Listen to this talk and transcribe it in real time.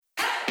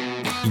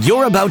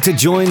You're about to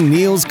join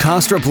Niels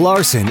Kostrup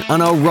Larsen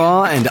on a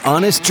raw and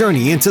honest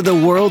journey into the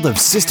world of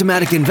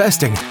systematic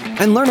investing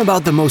and learn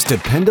about the most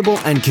dependable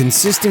and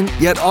consistent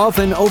yet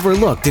often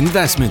overlooked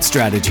investment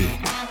strategy.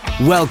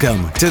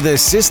 Welcome to the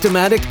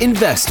Systematic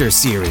Investor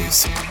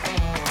Series.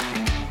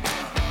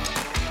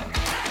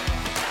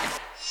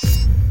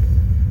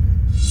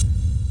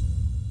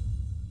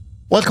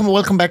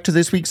 Welcome back to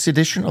this week's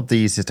edition of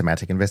the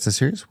Systematic Investor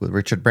Series with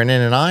Richard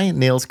Brennan and I,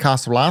 Niels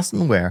Kostrup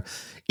Larsen, where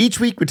each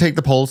week we take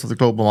the pulse of the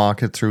global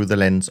market through the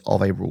lens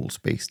of a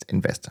rules-based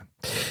investor.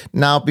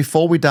 Now,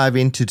 before we dive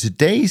into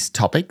today's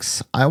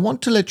topics, I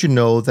want to let you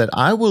know that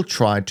I will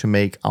try to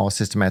make our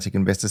Systematic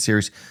Investor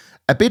Series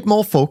a bit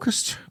more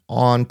focused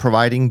on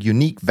providing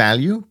unique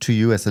value to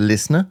you as a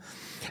listener.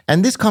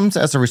 And this comes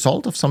as a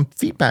result of some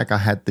feedback I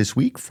had this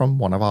week from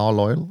one of our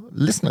loyal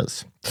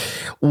listeners.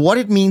 What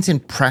it means in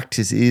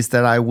practice is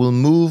that I will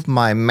move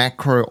my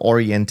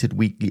macro-oriented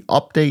weekly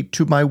update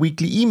to my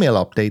weekly email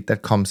update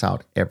that comes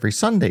out every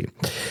Sunday.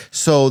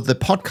 So the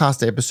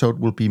podcast episode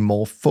will be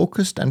more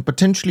focused and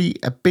potentially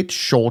a bit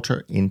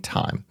shorter in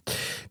time.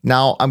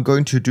 Now, I'm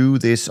going to do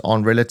this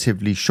on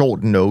relatively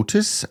short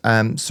notice,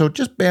 so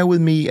just bear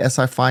with me as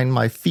I find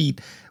my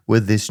feet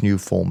with this new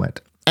format.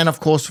 And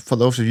of course, for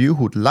those of you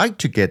who'd like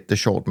to get the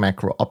short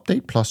macro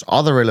update plus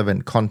other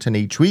relevant content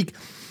each week,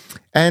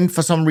 and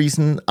for some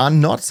reason are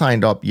not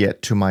signed up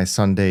yet to my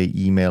Sunday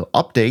email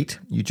update,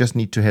 you just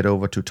need to head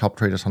over to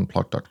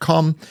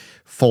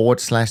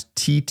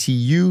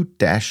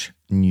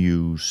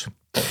toptradersunplugged.com/TTU-news.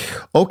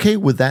 Okay,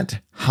 with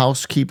that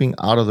housekeeping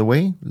out of the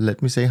way,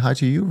 let me say hi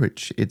to you,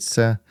 Rich. It's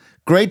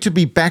great to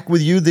be back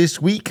with you this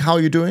week. How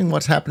are you doing?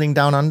 What's happening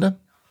down under?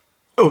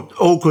 Oh,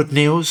 all good,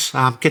 Niels.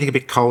 Getting a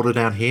bit colder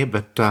down here,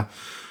 but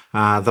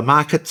the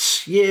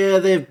markets,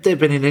 they've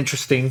been in an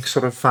interesting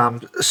sort of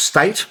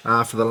state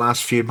for the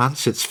last few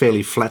months. It's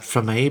fairly flat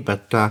for me,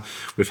 but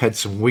we've had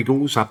some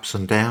wiggles, ups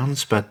and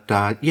downs. But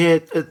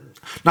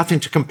nothing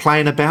to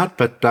complain about.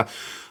 But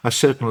I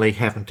certainly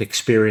haven't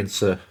experienced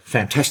the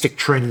fantastic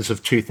trends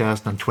of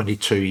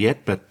 2022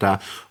 yet.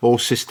 But all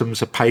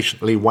systems are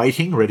patiently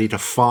waiting, ready to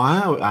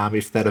fire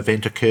if that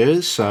event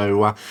occurs.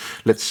 So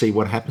let's see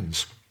what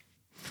happens.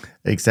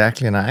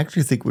 Exactly. And I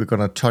actually think we're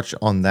going to touch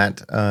on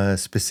that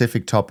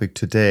specific topic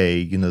today.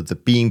 You know, the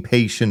being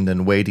patient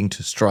and waiting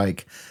to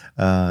strike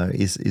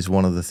is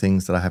one of the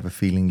things that I have a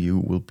feeling you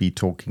will be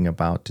talking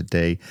about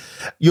today.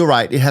 You're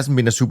right. It hasn't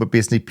been a super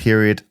busy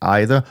period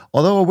either.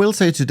 Although I will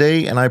say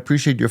today, and I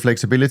appreciate your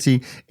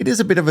flexibility, it is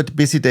a bit of a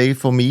busy day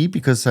for me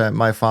because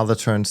my father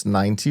turns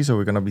 90. So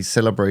we're going to be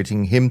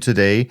celebrating him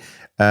today.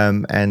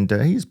 And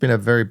he's been a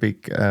very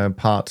big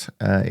part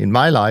in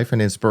my life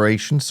and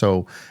inspiration.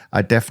 So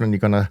I'm definitely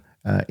going to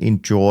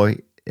enjoy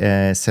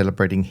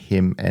celebrating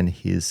him and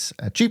his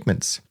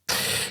achievements.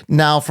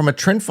 Now, from a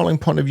trend following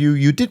point of view,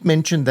 you did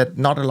mention that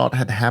not a lot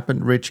had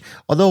happened, Rich.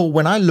 Although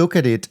when I look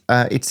at it,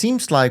 it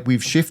seems like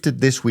we've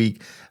shifted this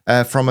week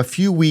from a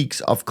few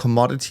weeks of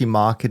commodity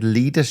market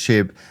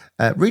leadership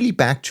really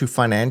back to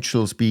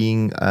financials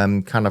being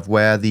kind of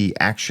where the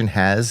action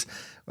has.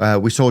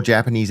 We saw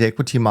Japanese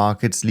equity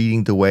markets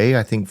leading the way,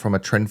 I think, from a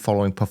trend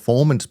following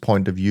performance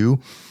point of view.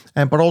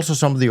 But also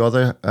some of the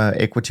other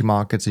equity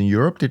markets in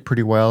Europe did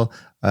pretty well,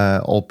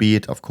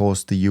 albeit, of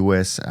course, the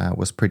US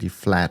was pretty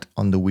flat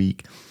on the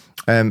week.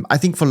 I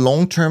think for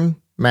long-term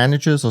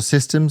managers or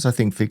systems, I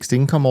think fixed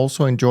income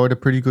also enjoyed a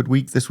pretty good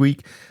week this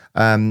week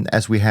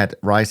as we had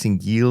rising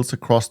yields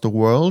across the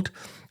world.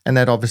 And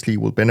that obviously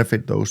will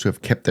benefit those who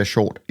have kept their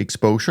short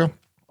exposure.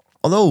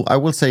 Although I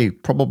will say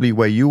probably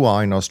where you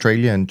are in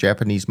Australia and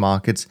Japanese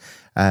markets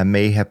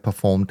may have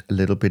performed a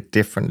little bit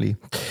differently.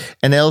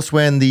 And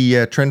elsewhere in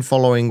the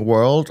trend-following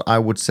world, I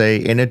would say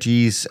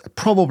energies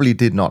probably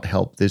did not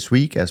help this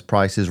week as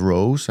prices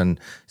rose. And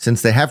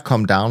since they have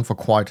come down for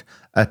quite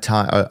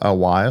a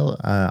while,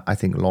 I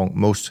think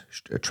most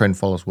trend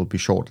followers will be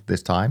short at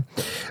this time.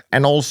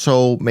 And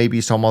also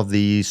maybe some of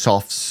the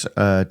softs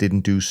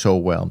didn't do so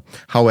well.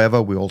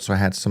 However, we also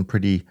had some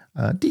pretty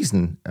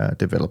decent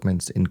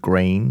developments in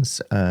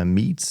grains,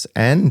 meats,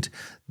 and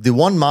the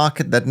one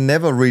market that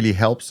never really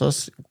helps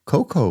us,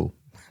 cocoa.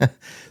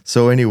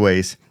 So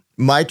anyways,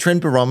 my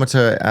trend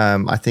barometer,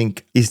 I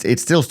think,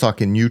 it's still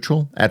stuck in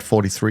neutral at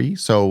 43.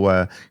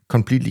 So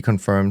completely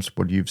confirms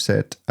what you've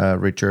said,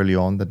 Rich, early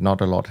on, that not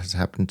a lot has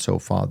happened so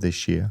far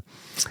this year.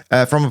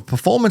 From a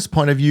performance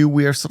point of view,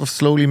 we are sort of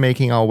slowly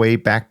making our way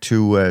back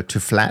to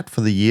flat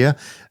for the year.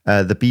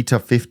 The Beta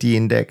 50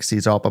 index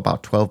is up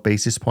about 12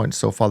 basis points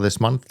so far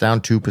this month, down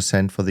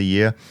 2% for the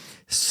year.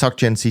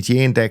 SocGen CTA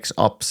index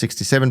up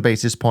 67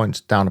 basis points,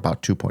 down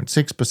about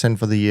 2.6%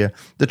 for the year.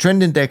 The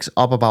trend index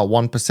up about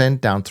 1%,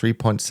 down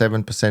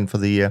 3.7% for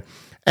the year.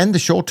 And the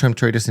short-term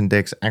traders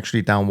index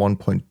actually down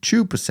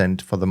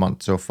 1.2% for the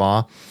month so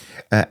far,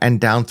 and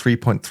down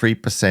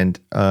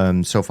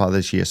 3.3% so far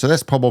this year. So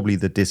that's probably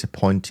the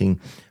disappointing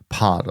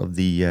part of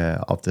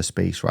the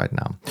space right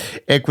now.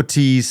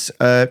 Equities,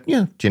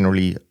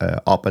 generally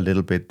up a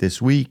little bit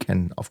this week,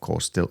 and of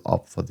course still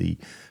up for the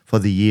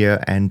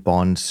year. And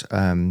bonds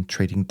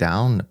trading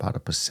down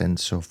about 1%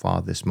 so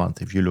far this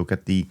month. If you look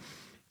at the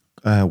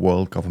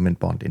World Government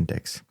Bond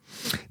Index.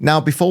 Now,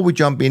 before we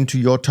jump into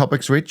your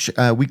topics, Rich,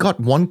 we got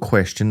one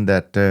question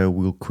that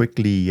we'll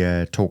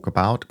quickly talk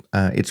about.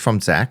 It's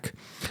from Zach.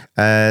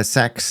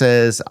 Zach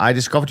says, I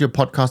discovered your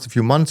podcast a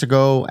few months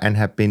ago and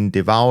have been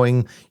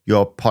devouring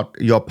your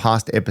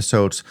past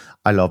episodes.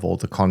 I love all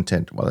the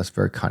content. Well, that's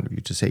very kind of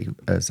you to say,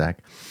 Zach.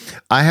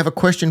 I have a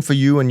question for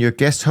you and your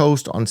guest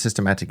host on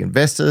Systematic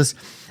Investors.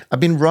 I've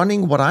been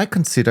running what I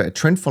consider a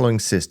trend following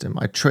system.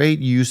 I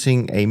trade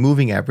using a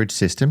moving average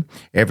system.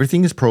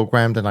 Everything is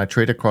programmed and I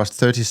trade across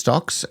 30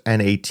 stocks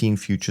and 18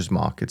 futures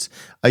markets.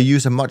 I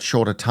use a much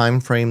shorter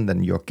time frame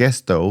than your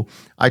guest though.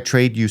 I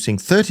trade using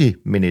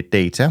 30-minute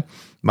data.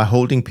 My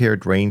holding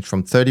period ranged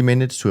from 30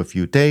 minutes to a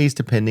few days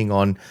depending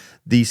on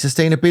the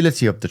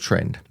sustainability of the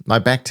trend. My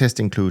backtest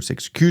includes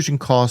execution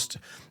cost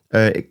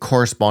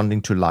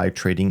corresponding to live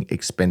trading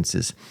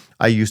expenses.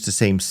 I use the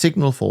same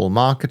signal for all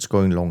markets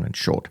going long and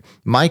short.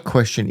 My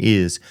question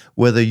is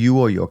whether you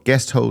or your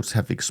guest hosts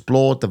have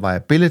explored the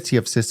viability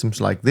of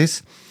systems like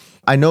this.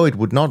 I know it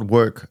would not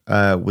work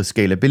with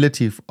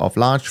scalability of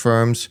large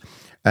firms,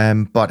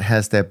 but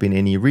has there been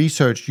any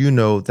research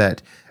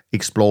that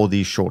explore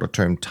these shorter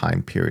term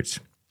time periods?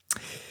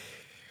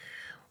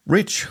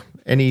 Rich,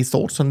 any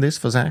thoughts on this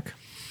for Zach?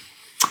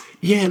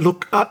 Yeah,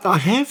 look, I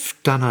have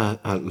done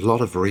a lot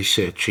of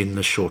research in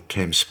the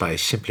short-term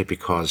space simply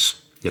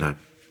because,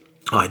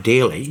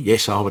 ideally,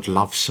 yes, I would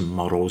love some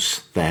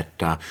models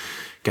that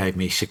gave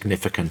me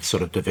significant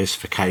sort of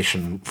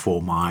diversification for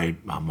my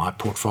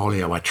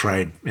portfolio. I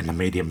trade in the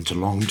medium to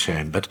long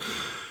term, but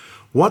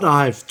what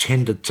I've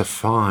tended to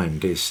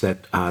find is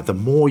that the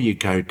more you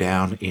go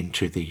down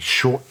into the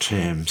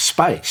short-term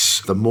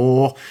space, the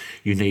more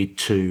you need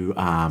to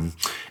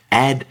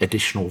add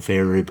additional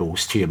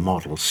variables to your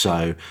model.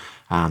 So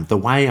the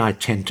way I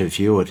tend to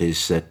view it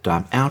is that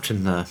out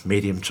in the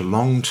medium to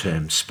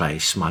long-term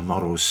space, my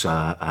models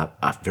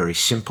are very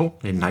simple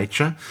in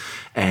nature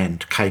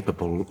and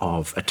capable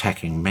of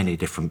attacking many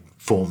different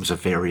forms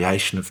of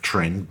variation of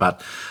trend.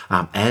 But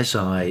as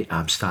I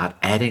start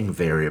adding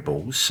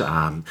variables,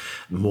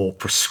 more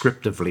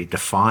prescriptively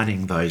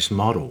defining those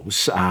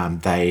models,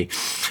 they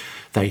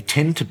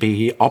tend to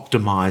be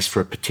optimized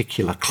for a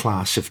particular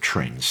class of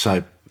trends.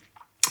 So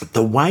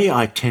the way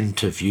I tend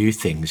to view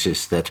things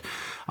is that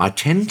I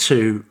tend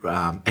to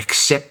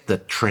accept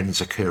that trends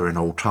occur in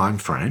all time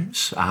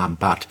frames,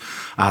 but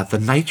the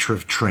nature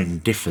of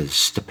trend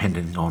differs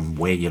depending on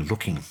where you're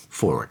looking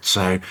for it.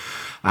 So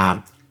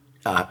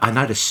I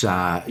notice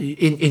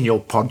in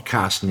your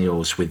podcast,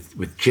 Niels,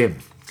 with Jim,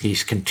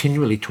 he's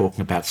continually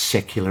talking about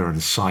secular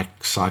and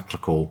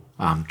cyclical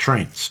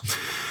trends.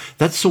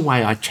 That's the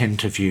way I tend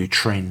to view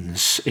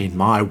trends in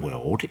my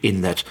world,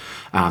 in that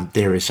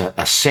there is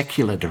a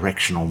secular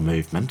directional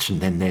movement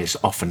and then there's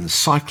often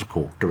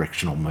cyclical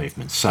directional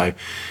movement. So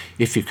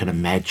if you can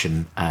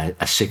imagine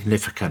a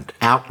significant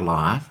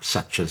outlier,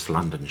 such as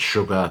London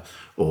sugar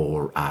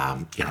or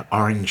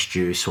orange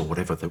juice or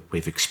whatever that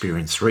we've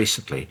experienced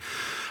recently,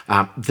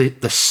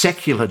 the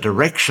secular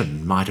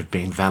direction might have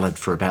been valid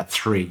for about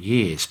 3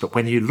 years, but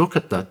when you look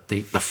at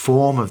the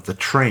form of the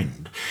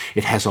trend,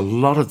 it has a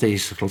lot of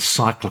these little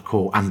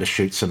cyclical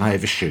undershoots and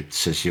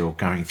overshoots as you're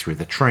going through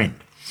the trend.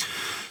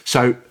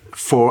 So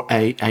for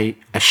a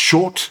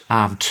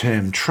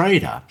short-term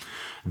trader,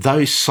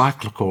 those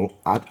cyclical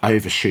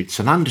overshoots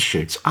and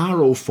undershoots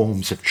are all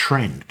forms of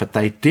trend, but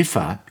they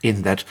differ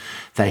in that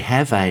they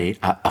have a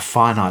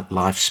finite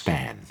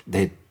lifespan.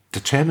 They're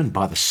determined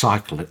by the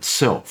cycle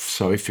itself.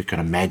 So if you can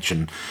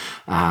imagine,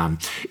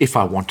 if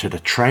I wanted a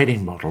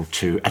trading model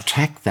to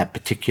attack that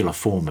particular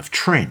form of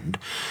trend,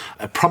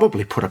 I'd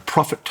probably put a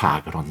profit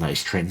target on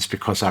those trends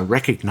because I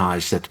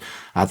recognize that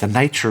the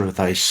nature of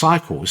those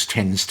cycles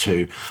tends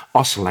to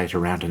oscillate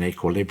around an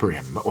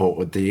equilibrium,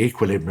 or the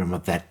equilibrium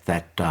of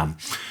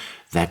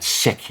that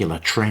secular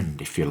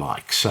trend, if you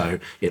like. So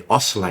it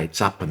oscillates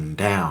up and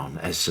down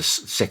as the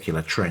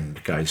secular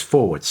trend goes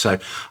forward. So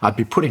I'd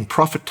be putting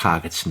profit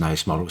targets in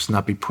those models, and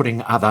I'd be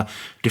putting other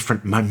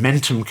different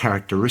momentum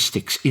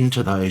characteristics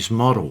into those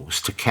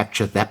models to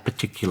capture that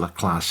particular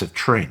class of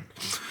trend.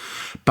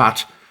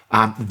 But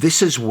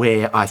this is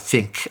where I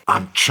think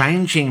I'm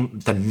changing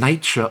the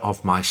nature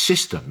of my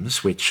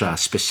systems, which are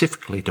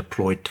specifically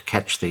deployed to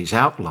catch these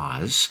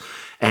outliers,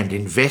 and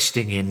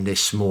investing in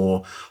this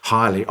more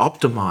highly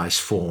optimized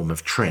form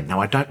of trend.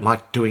 Now, I don't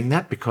like doing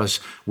that because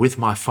with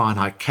my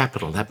finite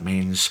capital, that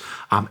means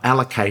I'm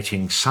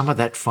allocating some of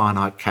that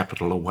finite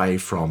capital away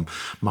from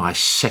my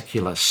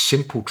secular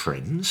simple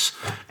trends,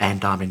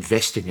 and I'm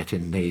investing it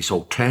in these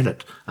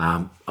alternate,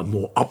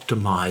 more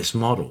optimized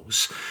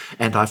models.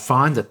 And I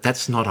find that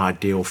that's not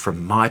ideal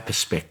from my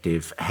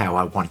perspective, how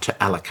I want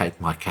to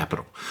allocate my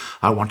capital.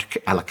 I want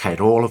to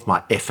allocate all of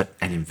my effort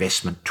and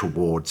investment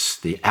towards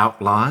the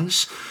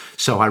outliers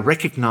So I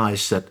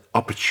recognise that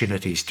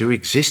opportunities do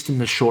exist in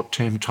the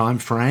short-term time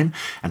frame,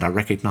 and I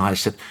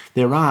recognise that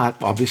there are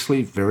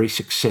obviously very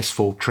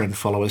successful trend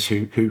followers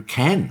who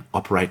can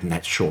operate in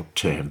that short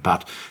term,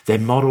 but their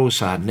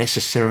models are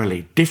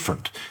necessarily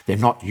different. They're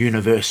not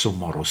universal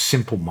models,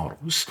 simple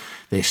models.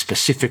 They're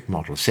specific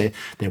models.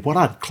 They're what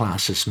I'd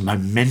class as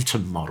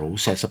momentum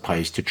models as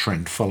opposed to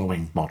trend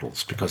following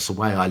models, because the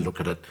way I look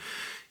at it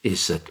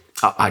is that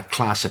I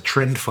class a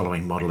trend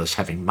following model as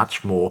having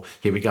much more,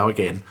 here we go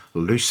again,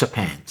 looser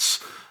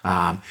pants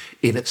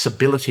in its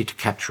ability to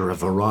capture a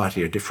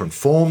variety of different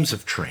forms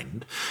of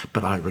trend.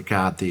 But I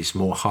regard these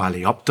more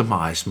highly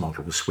optimized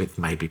models with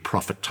maybe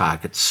profit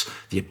targets,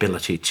 the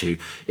ability to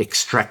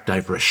extract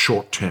over a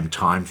short-term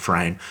time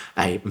frame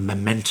a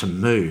momentum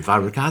move. I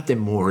regard them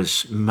more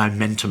as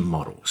momentum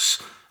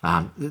models.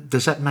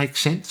 Does that make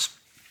sense?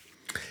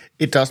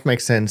 It does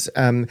make sense.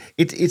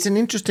 It's an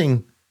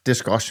interesting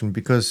discussion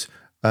because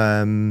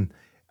I'm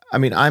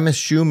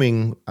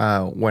assuming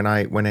when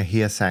I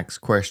hear Zach's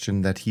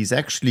question that he's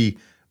actually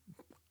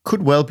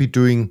could well be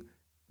doing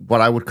what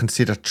I would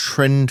consider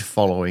trend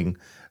following,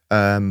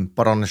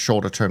 but on a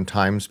shorter term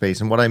time space.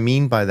 And what I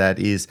mean by that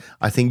is,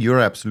 I think you're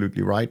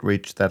absolutely right,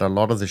 Rich, that a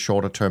lot of the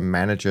shorter term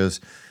managers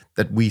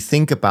that we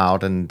think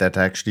about, and that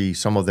actually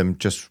some of them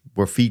just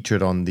were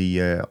featured on the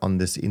in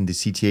the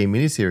CTA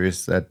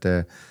miniseries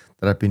that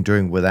I've been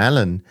doing with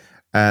Alan.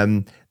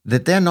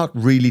 That they're not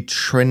really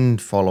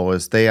trend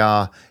followers. They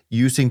are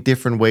using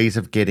different ways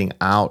of getting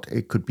out.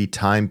 It could be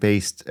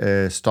time-based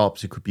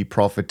stops. It could be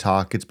profit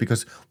targets,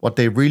 because what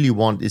they really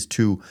want is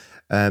to,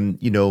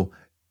 they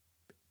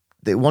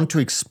want to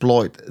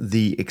exploit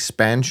the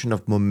expansion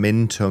of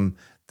momentum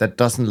that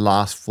doesn't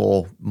last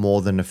for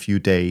more than a few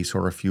days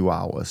or a few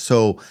hours.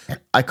 So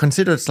I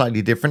consider it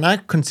slightly different. I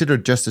consider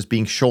it just as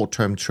being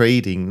short-term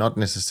trading, not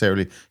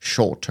necessarily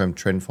short-term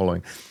trend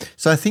following.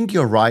 So I think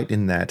you're right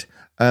in that.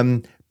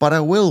 But I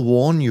will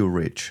warn you,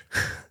 Rich,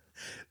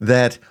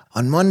 that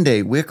on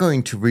Monday we're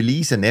going to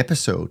release an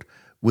episode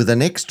with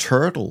an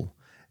ex-turtle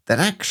that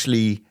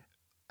actually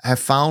have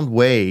found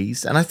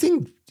ways, and I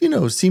think,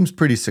 seems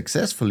pretty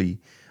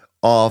successfully,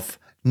 of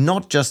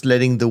not just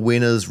letting the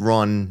winners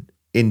run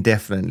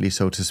indefinitely,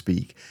 so to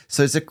speak.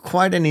 So it's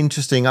quite an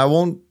interesting, I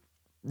won't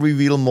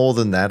reveal more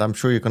than that. I'm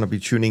sure you're going to be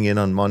tuning in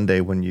on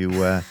Monday when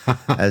you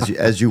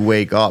as you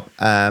wake up.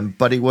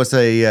 But it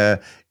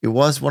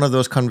was one of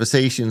those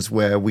conversations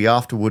where we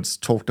afterwards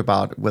talked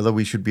about whether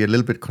we should be a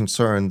little bit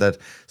concerned that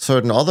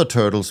certain other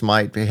turtles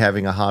might be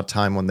having a hard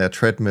time on their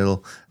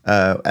treadmill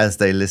as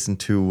they listen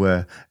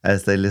to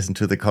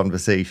the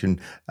conversation.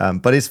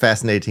 But it's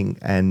fascinating,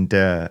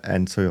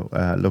 and so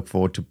look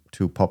forward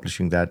to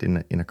publishing that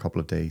in a couple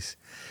of days.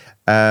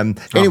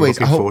 Anyways,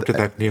 I'm looking forward to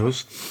that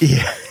news.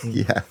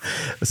 Yeah.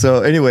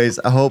 So anyways,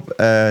 I hope,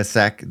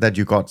 Zach, that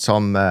you got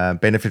some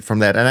benefit from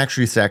that. And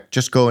actually, Zach,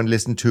 just go and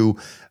listen to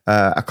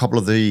a couple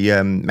of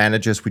the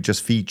managers we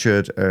just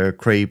featured,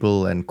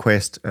 Crable and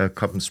Quest,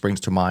 springs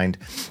to mind.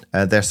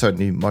 They're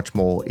certainly much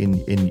more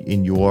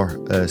in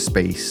your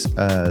space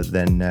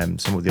than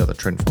some of the other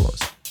trend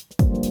followers.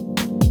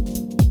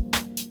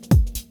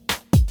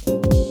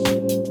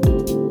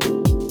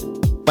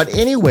 But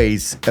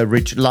anyways,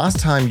 Rich, last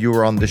time you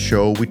were on the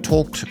show, we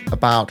talked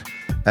about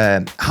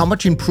how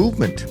much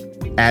improvement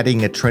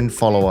adding a trend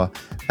follower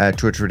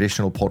to a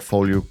traditional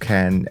portfolio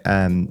can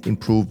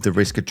improve the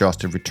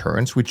risk-adjusted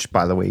returns, which,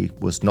 by the way,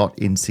 was not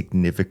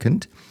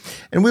insignificant.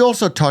 And we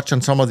also touched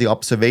on some of the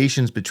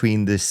observations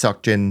between the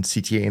SocGen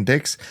CTA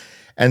index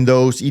and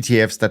those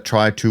ETFs that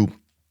try to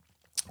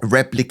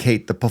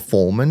replicate the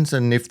performance,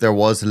 and if there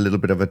was a little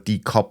bit of a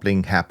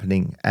decoupling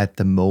happening at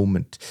the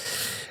moment.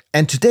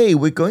 And today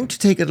we're going to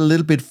take it a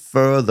little bit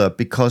further,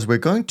 because we're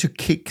going to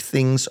kick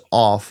things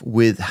off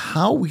with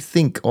how we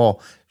think, or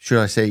should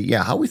I say,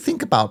 how we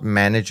think about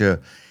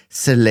manager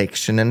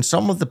selection and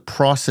some of the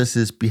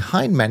processes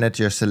behind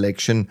manager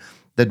selection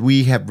that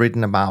we have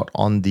written about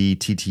on the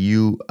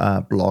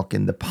TTU blog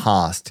in the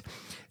past.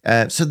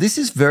 So this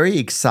is very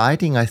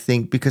exciting, I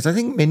think, because I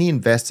think many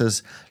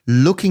investors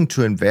looking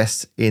to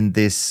invest in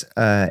this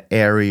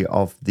area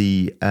of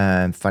the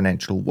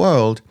financial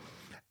world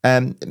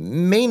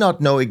may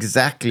not know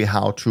exactly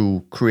how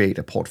to create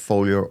a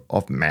portfolio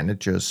of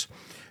managers.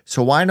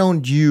 So why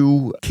don't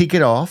you kick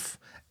it off,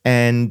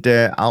 and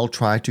I'll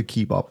try to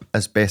keep up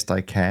as best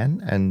I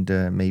can,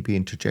 and maybe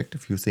interject a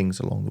few things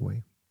along the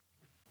way.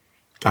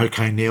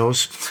 Okay,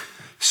 Niels.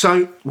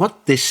 So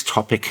what this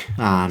topic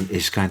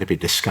is going to be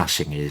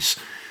discussing is,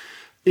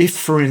 if,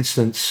 for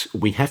instance,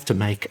 we have to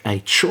make a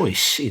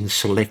choice in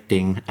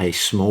selecting a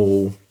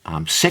small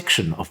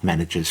section of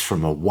managers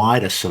from a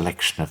wider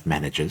selection of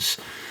managers,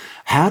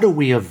 how do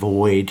we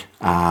avoid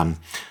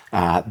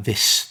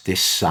this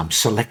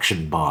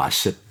selection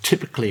bias that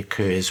typically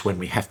occurs when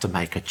we have to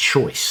make a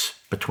choice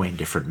between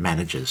different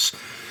managers?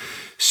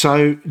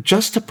 So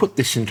just to put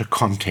this into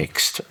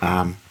context,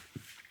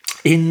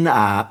 in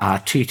our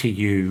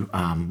TTU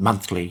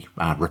monthly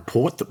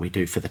report that we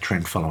do for the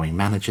trend following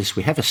managers,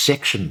 we have a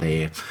section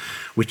there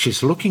which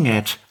is looking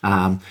at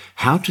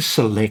how to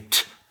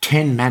select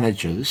 10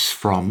 managers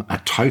from a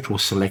total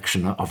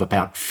selection of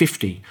about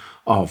 50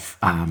 of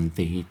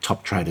the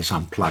Top Traders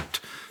Unplugged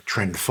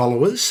trend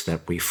followers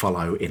that we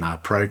follow in our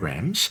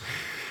programs.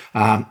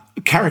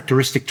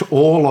 Characteristic to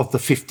all of the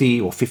 50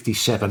 or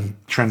 57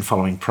 trend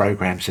following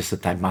programs is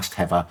that they must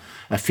have a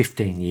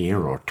 15-year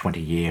or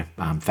 20-year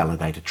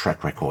validated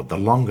track record. The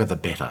longer the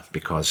better,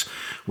 because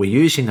we're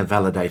using the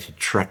validated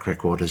track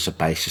record as a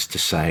basis to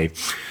say,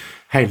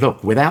 hey,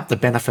 look, without the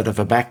benefit of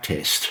a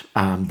backtest,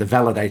 the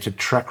validated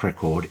track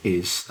record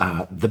is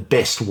the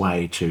best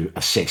way to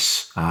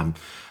assess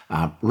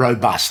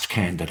robust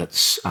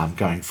candidates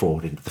going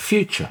forward into the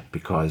future,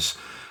 because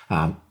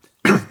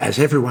as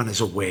everyone is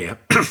aware,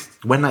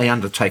 when they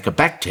undertake a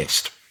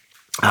backtest,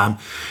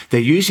 they're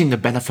using the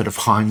benefit of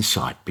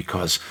hindsight,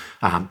 because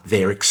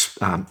they're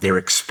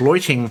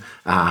exploiting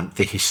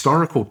the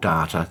historical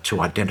data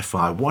to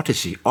identify what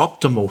is the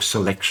optimal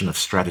selection of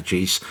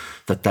strategies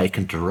that they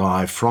can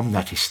derive from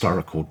that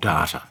historical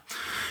data.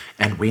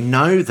 And we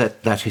know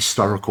that that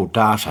historical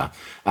data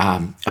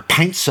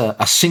paints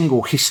a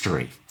single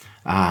history.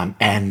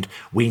 And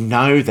we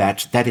know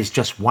that that is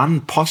just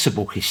one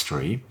possible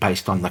history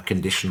based on the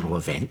conditional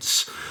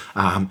events.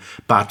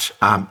 But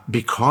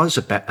because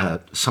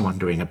someone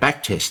doing a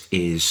backtest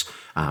is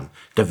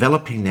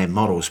developing their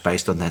models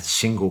based on that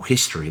single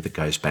history that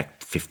goes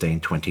back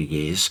 15, 20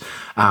 years,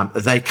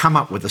 they come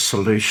up with a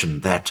solution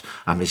that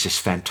is this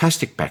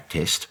fantastic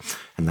backtest.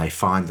 And they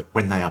find that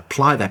when they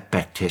apply that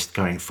backtest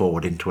going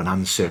forward into an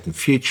uncertain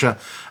future,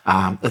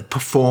 the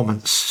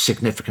performance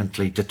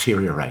significantly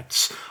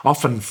deteriorates,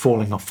 often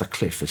falling off the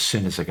cliff as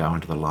soon as they go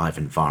into the live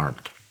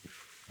environment.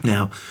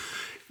 Now,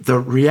 the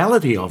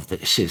reality of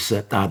this is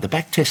that the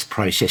backtest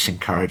process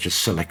encourages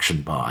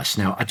selection bias.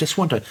 Now, I just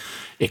want to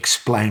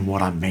explain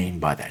what I mean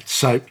by that.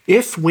 So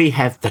if we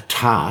have the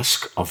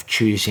task of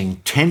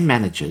choosing 10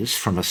 managers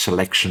from a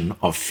selection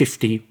of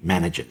 50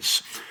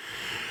 managers,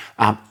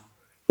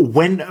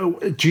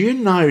 do you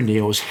know,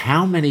 Niels,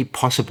 how many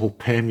possible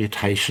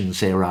permutations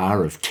there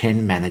are of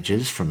 10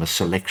 managers from a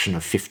selection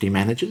of 50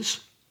 managers?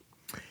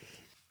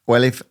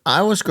 Well, if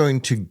I was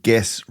going to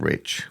guess,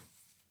 Rich,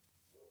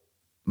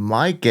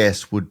 my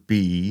guess would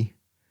be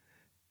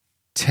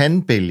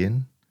 10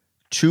 billion,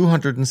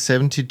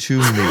 272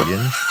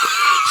 million,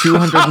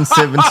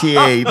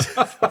 278,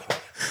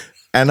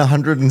 and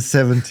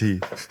 170.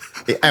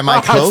 Am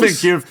I close? I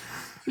think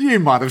you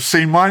might have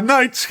seen my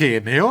notes here,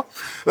 Neil.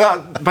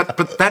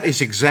 But that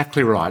is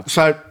exactly right.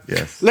 So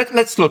yes.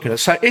 Let's look at it.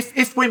 So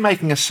if we're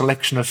making a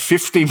selection of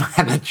 50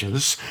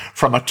 managers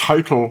from a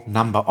total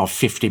number of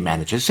 50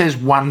 managers, there's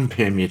one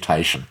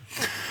permutation.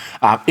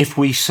 If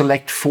we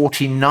select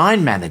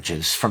 49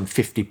 managers from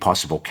 50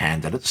 possible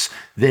candidates,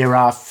 there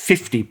are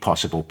 50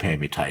 possible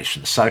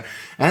permutations. So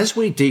as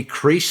we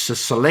decrease the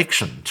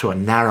selection to a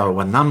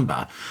narrower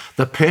number,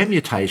 the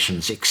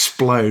permutations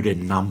explode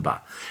in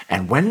number.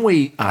 And when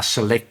we are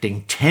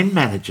selecting 10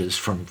 managers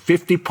from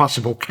 50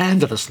 possible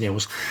candidates,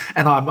 Niels,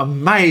 and I'm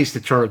amazed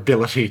at your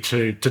ability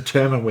to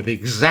determine with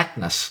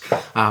exactness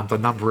the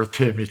number of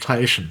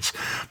permutations.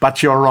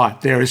 But you're right,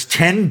 there is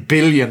 10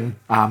 billion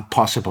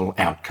possible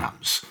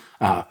outcomes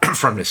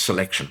from this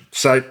selection.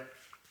 So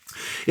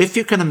if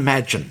you can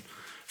imagine,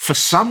 for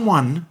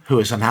someone who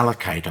is an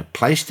allocator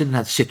placed in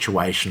that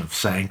situation of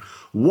saying,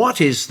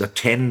 what is the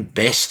 10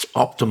 best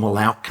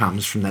optimal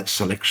outcomes from that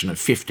selection of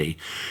 50?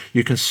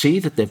 You can see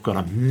that they've got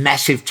a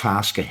massive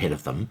task ahead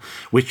of them,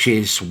 which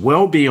is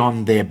well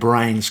beyond their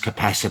brain's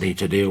capacity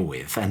to deal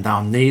with. And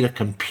they'll need a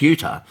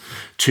computer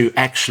to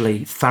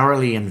actually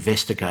thoroughly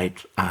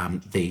investigate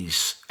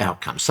these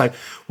outcomes. So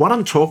what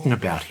I'm talking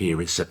about here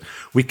is that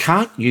we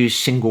can't use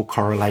single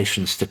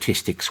correlation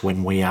statistics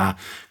when we are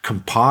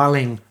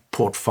compiling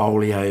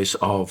portfolios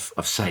of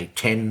say,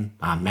 10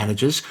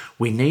 managers.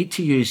 We need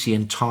to use the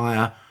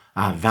entire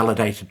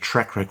validated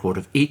track record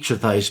of each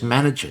of those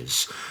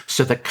managers,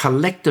 so that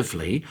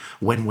collectively,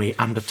 when we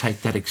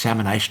undertake that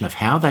examination of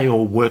how they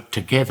all work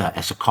together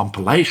as a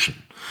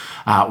compilation,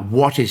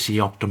 what is the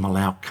optimal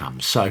outcome?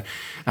 So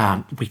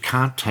we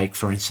can't take,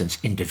 for instance,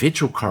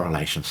 individual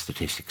correlation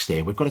statistics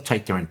there. We've got to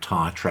take their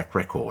entire track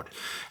record.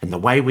 And the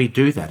way we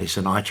do that is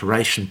an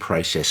iteration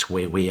process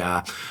where we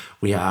are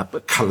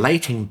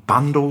collating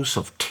bundles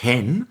of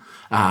 10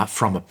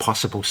 from a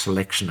possible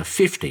selection of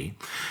 50,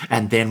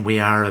 and then we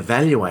are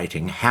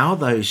evaluating how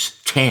those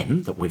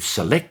 10 that we've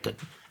selected,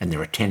 and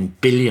there are 10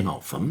 billion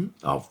of them,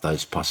 of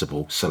those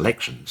possible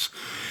selections,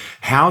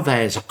 how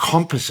they as a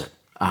composite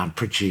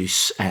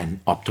produce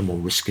an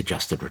optimal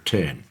risk-adjusted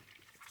return.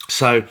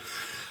 So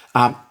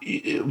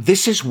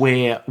this is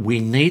where we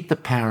need the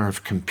power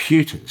of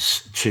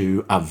computers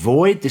to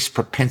avoid this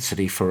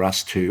propensity for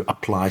us to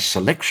apply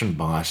selection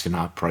bias in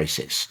our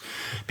process,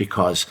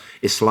 because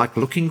it's like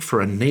looking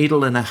for a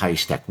needle in a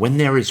haystack. When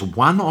there is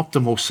one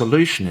optimal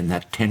solution in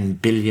that 10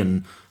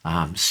 billion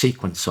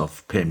sequence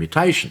of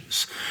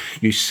permutations,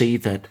 you see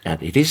that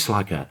it is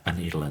like a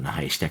needle in a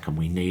haystack, and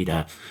we need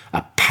a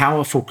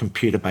powerful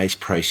computer-based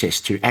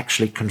process to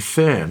actually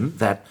confirm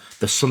that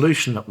the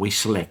solution that we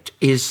select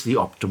is the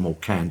optimal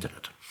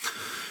candidate.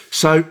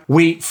 So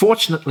we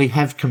fortunately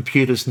have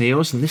computers,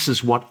 Niels, and this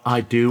is what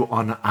I do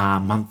on our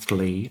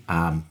monthly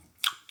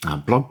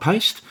blog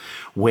post,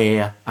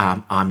 where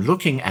I'm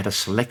looking at a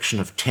selection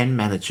of 10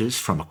 managers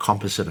from a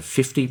composite of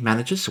 50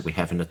 managers that we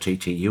have in the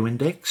TTU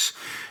index.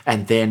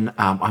 And then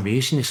I'm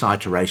using this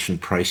iteration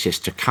process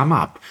to come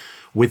up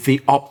with the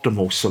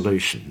optimal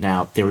solution.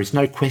 Now, there is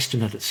no question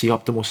that it's the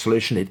optimal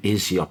solution. It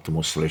is the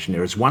optimal solution.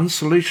 There is one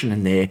solution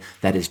in there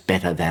that is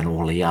better than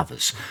all the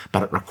others,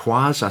 but it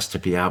requires us to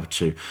be able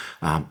to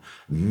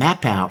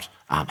map out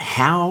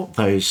how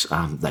those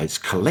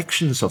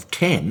collections of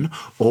 10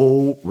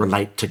 all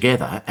relate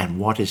together and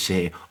what is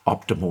their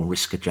optimal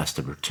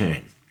risk-adjusted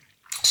return.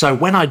 So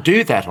when I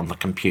do that on the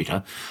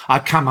computer, I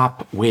come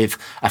up with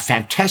a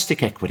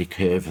fantastic equity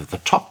curve of the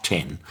top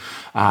 10,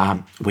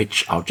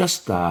 which I'll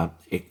just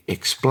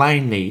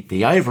explain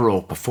the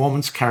overall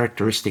performance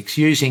characteristics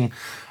using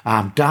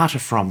data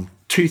from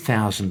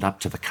 2000 up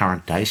to the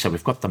current day. So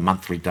we've got the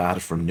monthly data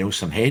from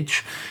Nielsen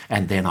Hedge,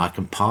 and then I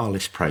compile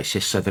this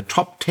process. So the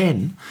top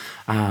 10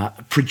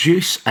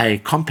 produce a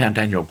compound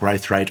annual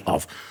growth rate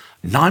of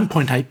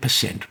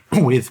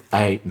 9.8% with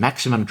a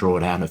maximum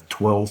drawdown of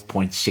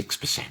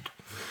 12.6%.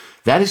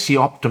 That is the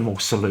optimal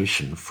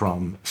solution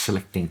from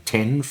selecting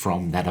 10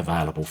 from that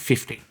available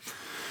 50.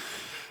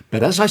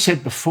 But as I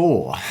said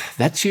before,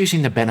 that's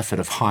using the benefit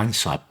of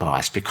hindsight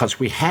bias because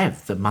we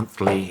have the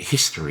monthly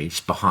histories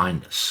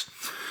behind us.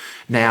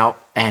 Now,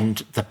 and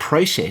the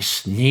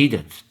process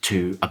needed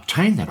to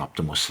obtain that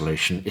optimal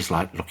solution is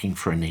like looking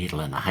for a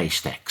needle in a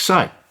haystack.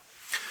 So,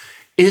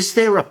 is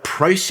there a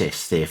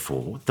process,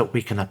 therefore, that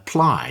we can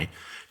apply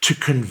to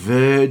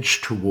converge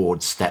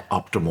towards that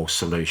optimal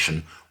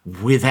solution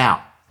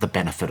without the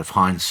benefit of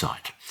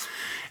hindsight?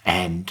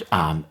 And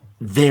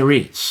there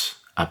is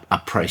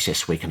a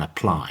process we can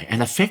apply.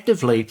 And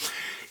effectively,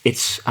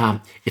 it's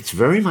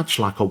very much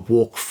like a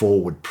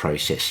walk-forward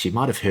process. You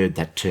might have heard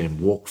that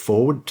term,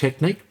 walk-forward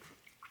technique.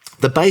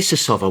 The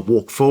basis of a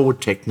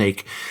walk-forward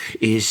technique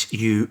is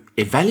you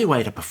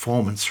evaluate a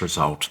performance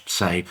result.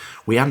 Say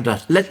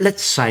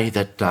let's say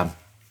that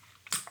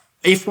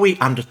if we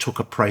undertook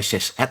a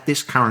process at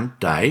this current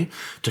day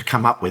to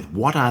come up with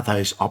what are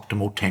those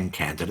optimal 10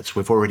 candidates,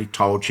 we've already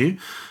told you,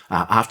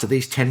 after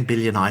these 10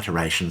 billion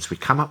iterations, we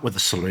come up with a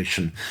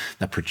solution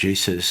that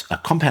produces a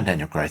compound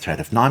annual growth rate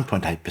of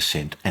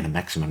 9.8% and a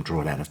maximum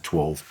drawdown of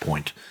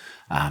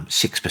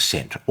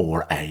 12.6%,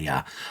 or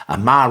a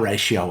MAR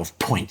ratio of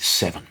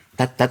 0.7.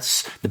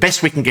 That's the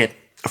best we can get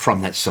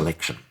from that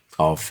selection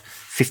of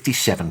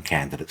 57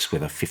 candidates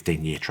with a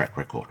 15-year track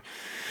record.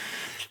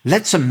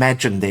 Let's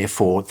imagine,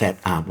 therefore,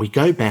 that we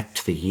go back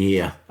to the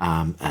year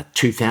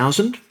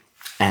 2000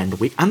 and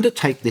we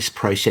undertake this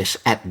process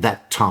at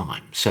that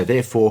time. So,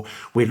 therefore,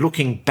 we're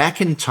looking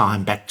back in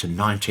time, back to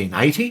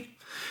 1980,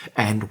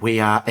 and we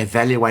are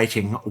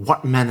evaluating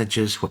what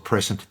managers were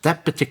present at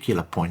that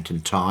particular point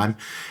in time,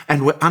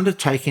 and we're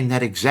undertaking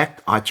that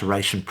exact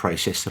iteration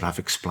process that I've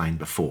explained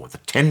before, the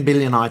 10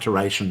 billion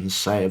iterations,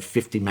 say, of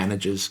 50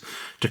 managers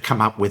to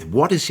come up with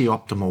what is the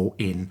optimal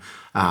in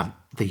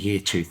the year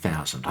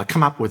 2000. I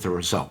come up with a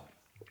result.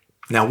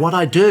 Now, what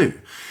I do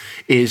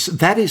is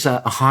that is a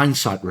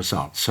hindsight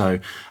result. So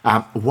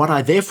what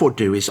I therefore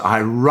do is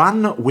I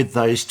run with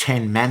those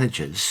 10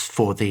 managers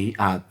for the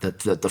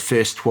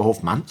first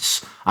 12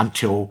 months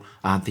until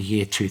the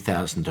year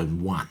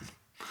 2001.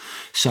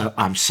 So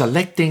I'm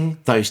selecting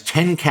those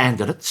 10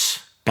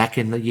 candidates back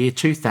in the year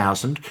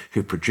 2000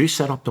 who produce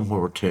that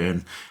optimal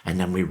return, and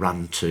then we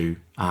run to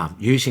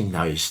using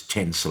those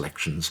 10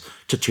 selections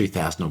to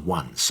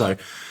 2001. So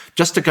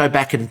just to go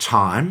back in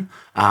time,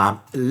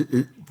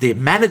 the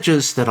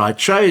managers that I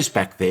chose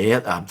back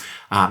there,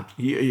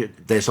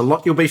 there's a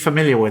lot you'll be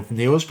familiar with,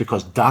 Niels,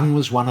 because Dunn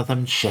was one of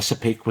them,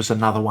 Chesapeake was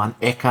another one,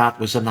 Eckhart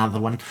was another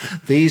one.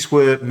 These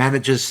were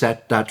managers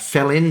that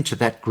fell into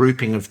that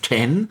grouping of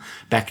 10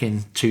 back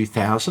in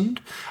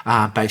 2000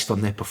 based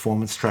on their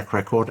performance track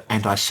record,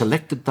 and I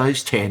selected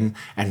those 10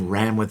 and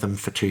ran with them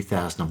for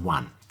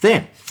 2001.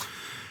 Then,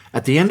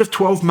 at the end of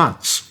 12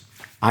 months,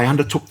 I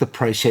undertook the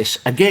process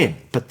again,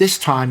 but this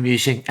time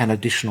using an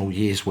additional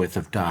year's worth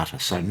of data.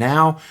 So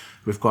now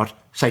we've got,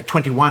 say,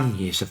 21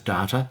 years of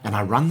data, and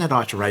I run that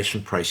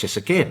iteration process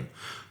again,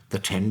 the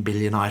 10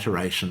 billion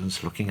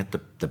iterations, looking at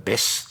the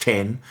best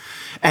 10,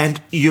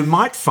 and you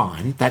might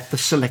find that the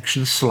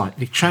selection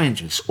slightly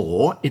changes,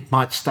 or it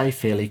might stay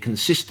fairly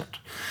consistent.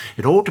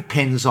 It all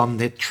depends on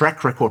the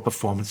track record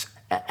performance,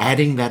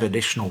 adding that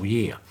additional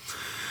year.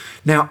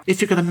 Now,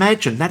 if you can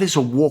imagine, that is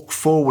a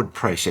walk-forward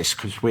process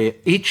because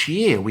each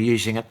year we're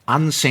using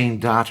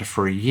unseen data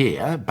for a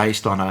year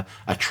based on a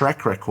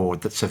track record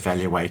that's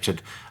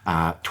evaluated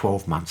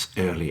 12 months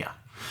earlier.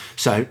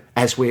 So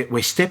as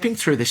we're stepping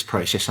through this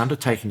process,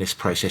 undertaking this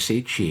process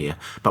each year,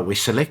 but we're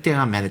selecting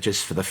our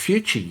managers for the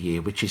future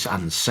year, which is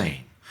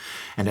unseen.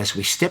 And as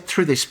we step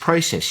through this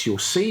process, you'll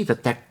see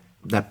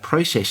that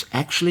process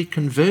actually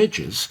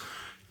converges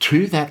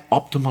to that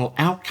optimal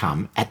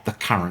outcome at the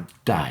current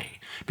day.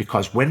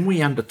 because when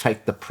we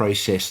undertake the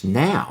process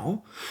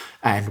now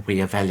and we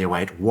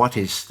evaluate what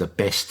is the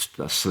best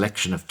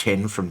selection of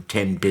 10 from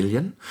 10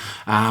 billion,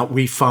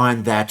 we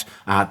find that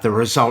the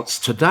results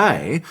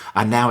today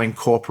are now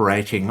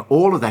incorporating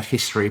all of that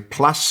history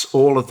plus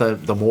all of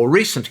the more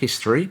recent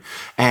history,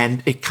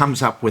 and it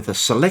comes up with a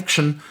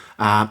selection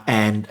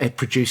and it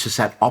produces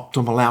that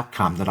optimal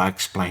outcome that I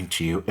explained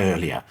to you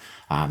earlier.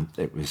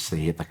 It was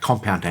the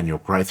compound annual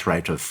growth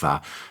rate of,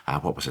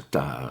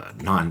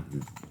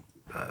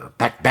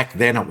 back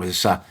then it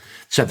was,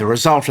 so the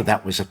result of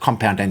that was a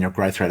compound annual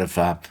growth rate of,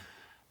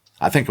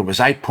 I think it was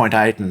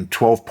 8.8 and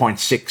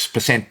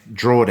 12.6%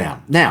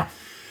 drawdown. Now,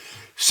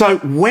 so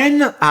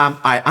when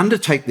I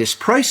undertake this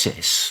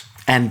process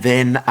and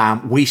then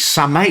we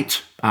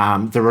summate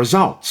the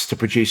results to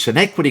produce an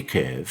equity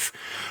curve,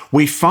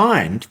 we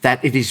find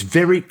that it is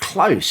very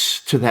close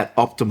to that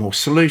optimal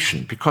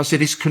solution because it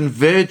is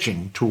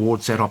converging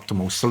towards that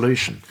optimal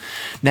solution.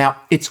 Now,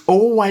 it's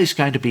always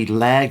going to be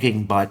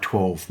lagging by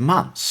 12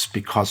 months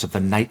because of the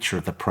nature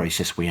of the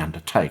process we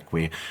undertake.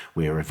 We're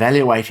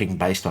evaluating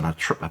based on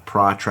a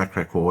prior track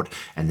record,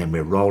 and then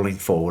we're rolling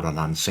forward on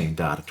unseen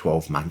data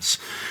 12 months.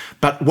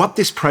 But what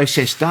this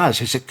process does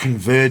is it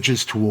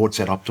converges towards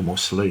that optimal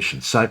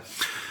solution. So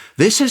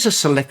this is a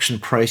selection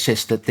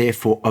process that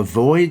therefore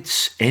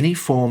avoids any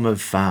form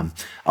of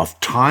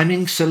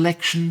timing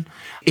selection.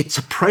 It's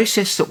a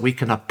process that we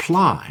can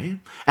apply,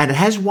 and it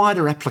has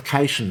wider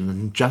application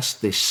than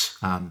just this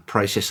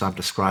process I'm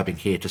describing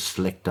here to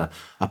select a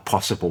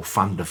possible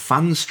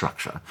fund-of-funds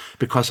structure,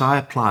 because I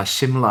apply a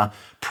similar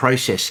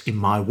process in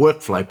my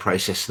workflow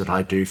process that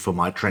I do for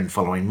my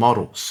trend-following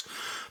models.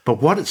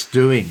 But what it's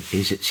doing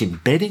is it's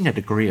embedding a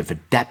degree of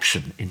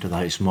adaptation into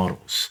those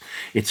models.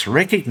 It's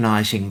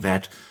recognizing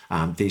that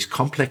these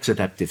complex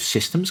adaptive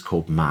systems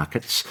called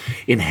markets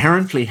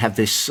inherently have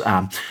this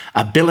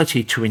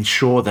ability to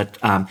ensure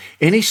that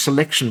any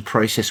selection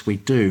process we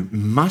do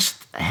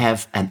must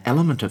have an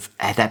element of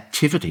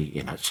adaptivity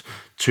in it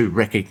to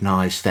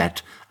recognise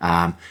that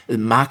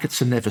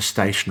markets are never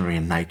stationary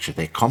in nature.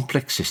 They're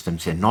complex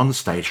systems, they're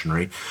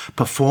non-stationary.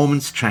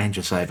 Performance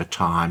changes over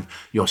time.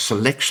 Your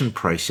selection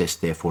process,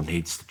 therefore,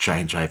 needs to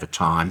change over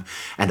time.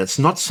 And it's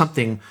not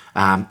something,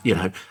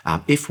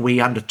 if we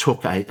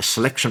undertook a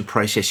selection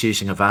process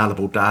using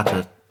available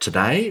data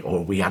today,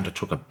 or we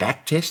undertook a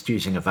back test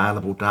using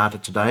available data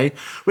today,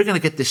 we're going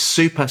to get this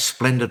super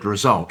splendid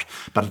result,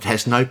 but it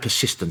has no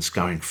persistence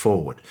going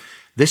forward.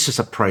 This is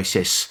a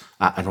process,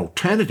 an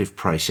alternative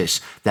process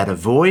that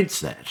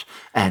avoids that,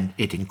 and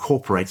it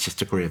incorporates this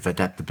degree of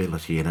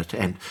adaptability in it.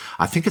 And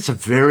I think it's a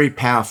very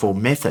powerful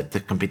method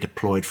that can be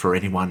deployed for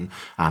anyone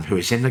who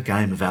is in the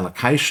game of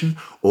allocation,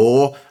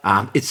 or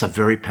it's a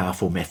very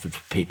powerful method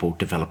for people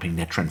developing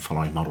their trend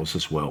following models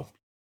as well.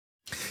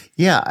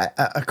 Yeah,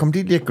 I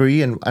completely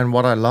agree. And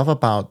what I love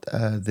about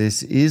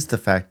this is the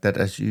fact that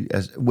as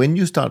when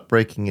you start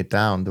breaking it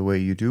down the way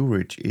you do,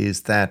 Rich,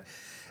 is that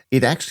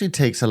it actually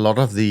takes a lot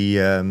of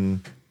the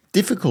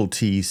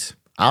difficulties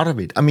out of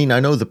it. I mean, I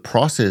know the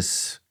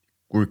process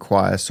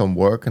requires some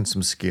work and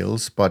some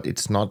skills, but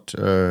it's not,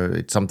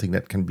 it's something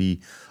that can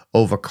be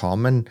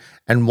overcome.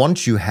 And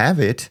once you have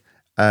it,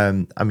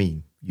 I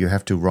mean, you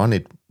have to run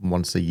it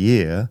once a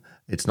year.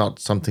 It's not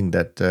something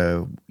that,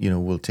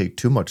 will take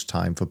too much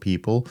time for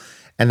people.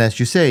 And as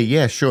you say,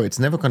 yeah, sure, it's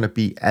never going to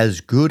be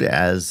as good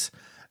as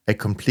a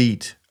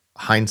complete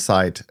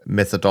hindsight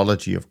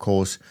methodology, of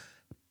course,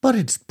 but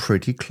it's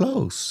pretty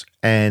close.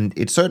 And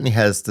it certainly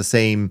has the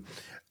same,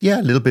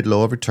 a little bit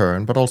lower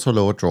return, but also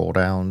lower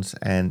drawdowns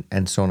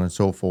and so on and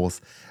so forth.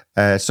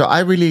 So I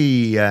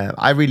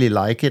really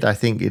like it. I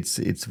think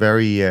it's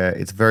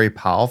very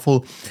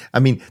powerful. I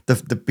mean,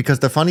 because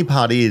the funny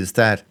part is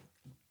that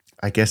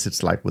I guess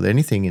it's like with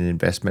anything in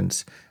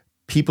investments,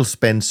 people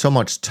spend so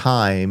much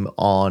time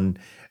on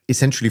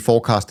essentially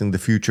forecasting the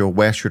future.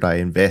 Where should I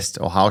invest,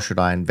 or how should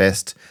I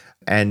invest?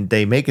 And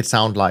they make it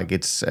sound like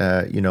it's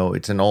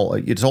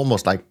it's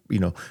almost like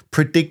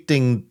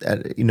predicting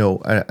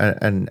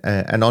an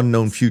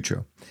unknown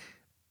future.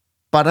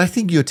 But I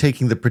think you're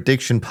taking the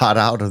prediction part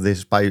out of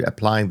this by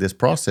applying this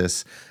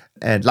process,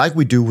 and like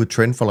we do with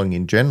trend following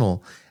in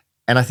general.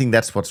 And I think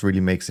that's what really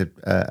makes it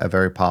a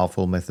very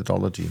powerful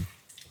methodology.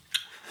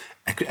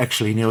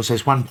 Actually, Niels,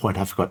 there's one point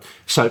I forgot.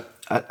 So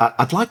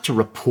I'd like to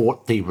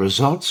report the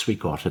results we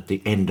got at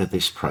the end of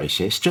this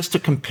process, just to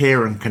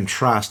compare and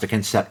contrast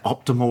against that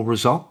optimal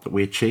result that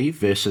we achieved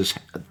versus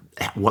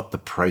what the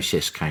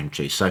process came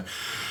to. So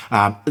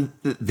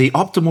the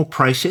optimal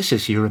process,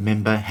 as you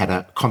remember, had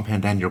a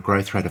compound annual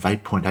growth rate of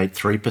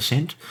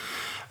 8.83%.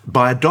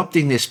 By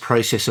adopting this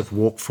process of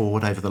walk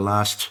forward over the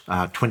last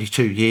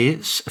 22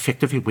 years,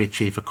 effectively we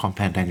achieve a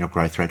compound annual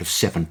growth rate of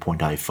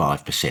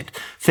 7.05%.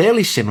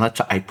 Fairly similar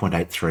to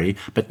 8.83,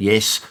 but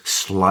yes,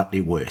 slightly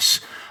worse.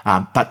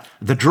 But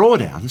the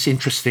drawdowns,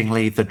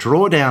 interestingly, the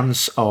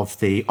drawdowns of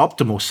the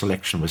optimal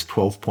selection was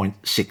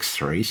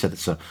 12.63, so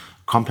that's a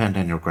compound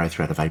annual growth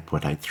rate of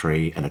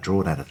 8.83 and a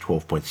drawdown of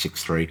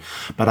 12.63.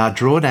 But our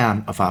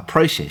drawdown of our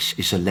process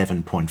is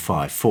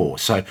 11.54.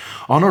 So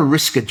on a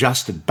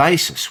risk-adjusted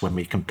basis, when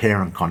we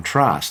compare and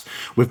contrast,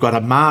 we've got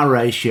a MAR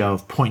ratio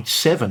of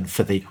 0.7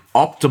 for the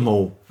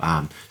optimal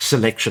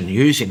selection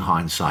using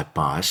hindsight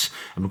bias,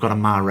 and we've got a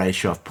MAR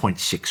ratio of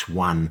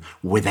 0.61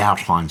 without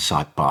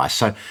hindsight bias.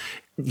 So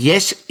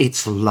yes,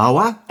 it's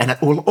lower, and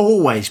it will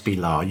always be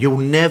lower. You'll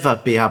never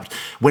be able to,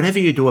 whenever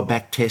you do a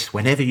back test,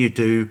 whenever you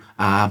do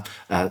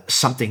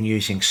something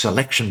using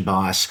selection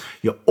bias,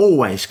 you're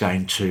always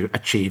going to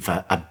achieve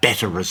a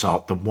better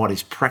result than what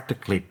is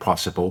practically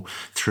possible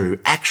through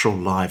actual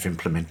live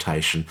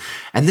implementation.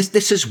 And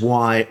this is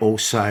why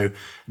also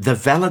the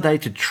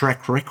validated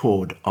track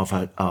record of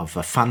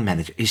a fund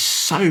manager is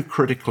so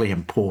critically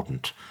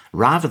important.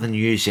 Rather than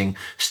using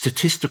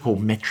statistical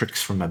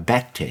metrics from a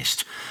back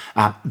test,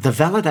 the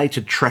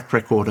validated track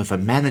record of a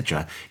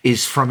manager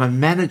is from a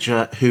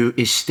manager who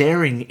is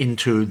staring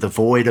into the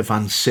void of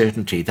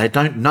uncertainty. They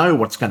don't know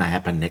what's going to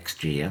happen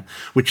next year,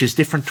 which is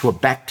different to a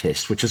back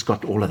test, which has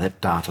got all of that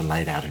data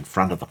laid out in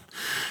front of them.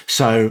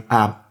 So,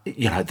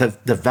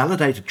 the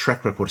validated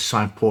track record is so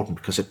important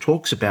because it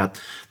talks about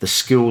the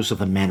skills of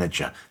the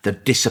manager, the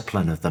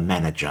discipline of the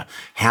manager,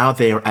 how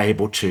they're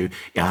able to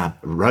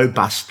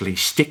robustly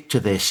stick to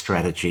their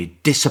strategy,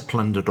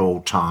 disciplined at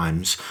all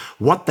times,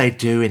 what they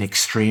do in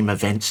extreme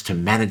events to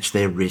manage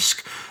their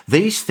risk.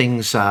 These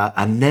things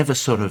are never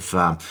sort of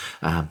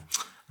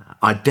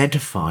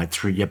identified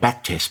through your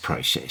backtest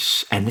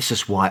process. And this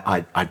is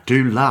why I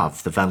do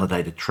love the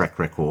validated track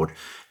record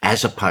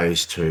as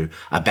opposed to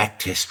a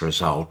backtest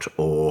result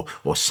or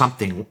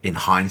something in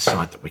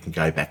hindsight that we can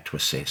go back to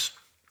assess.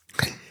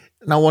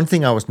 Now, one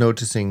thing I was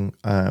noticing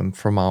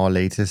from our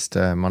latest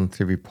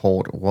monthly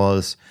report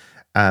was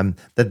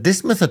that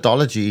this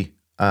methodology,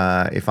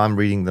 if I'm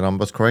reading the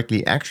numbers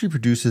correctly, actually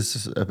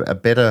produces a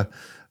better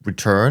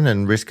return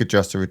and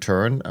risk-adjusted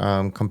return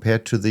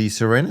compared to the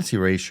Serenity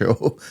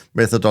ratio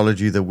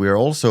methodology that we're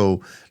also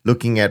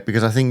looking at,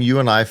 because I think you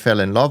and I fell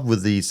in love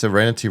with the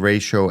Serenity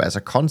ratio as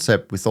a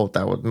concept. We thought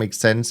that would make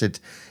sense. It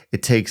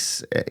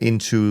takes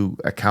into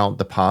account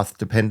the path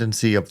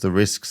dependency of the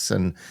risks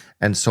and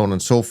so on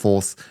and so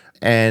forth.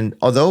 And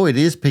although it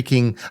is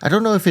picking, I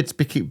don't know if it's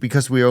picking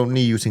because we're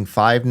only using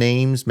 5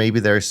 names, maybe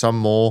there is some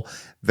more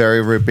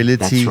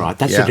variability. That's right.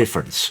 That's the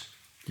difference.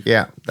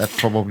 Yeah, that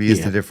probably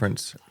is the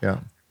difference. Yeah.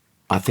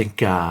 I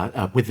think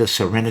with the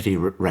Serenity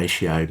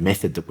ratio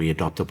method that we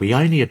adopted, we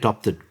only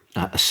adopted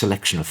a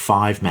selection of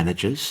 5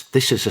 managers.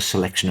 This is a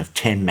selection of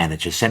 10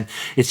 managers. And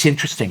it's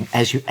interesting,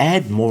 as you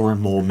add more and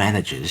more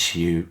managers,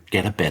 you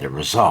get a better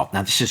result.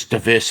 Now, this is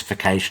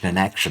diversification in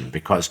action,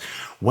 because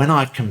when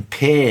I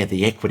compare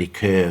the equity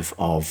curve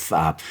of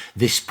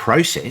this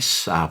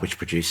process, which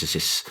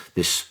produces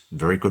this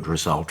very good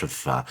result of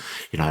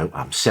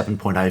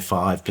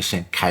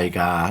 7.05%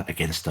 CAGR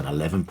against an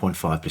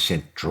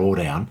 11.5%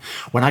 drawdown,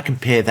 when I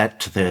compare that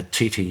to the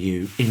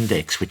TTU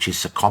index, which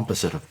is a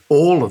composite of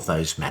all of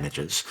those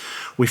managers,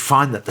 we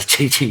find that the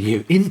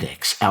TTU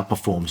index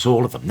outperforms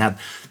all of them. Now,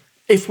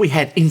 if we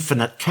had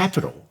infinite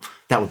capital,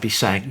 that would be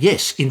saying,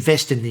 yes,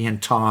 invest in the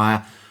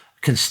entire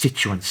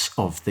constituents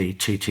of the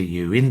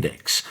TTU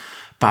index.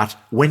 But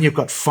when you've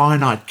got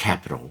finite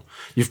capital,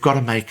 you've got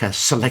to make a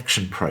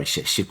selection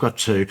process. You've got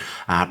to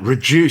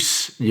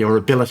reduce your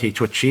ability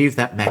to achieve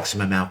that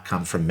maximum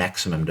outcome from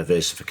maximum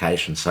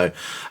diversification. So,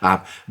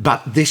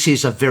 but this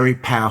is a very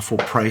powerful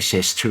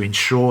process to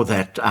ensure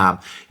that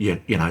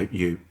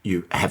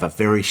you have a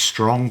very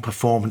strong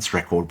performance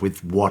record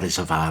with what is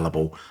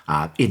available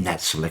in that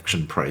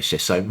selection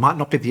process. So it might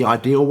not be the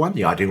ideal one.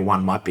 The ideal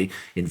one might be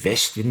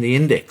invest in the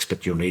index,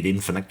 but you'll need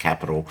infinite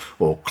capital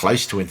or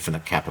close to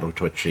infinite capital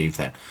to achieve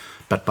that.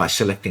 But by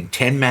selecting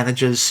 10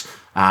 managers,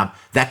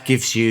 that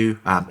gives you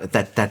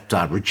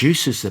that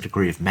reduces the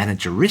degree of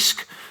manager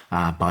risk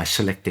by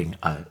selecting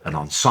an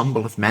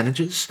ensemble of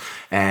managers,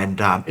 and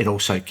it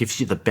also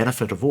gives you the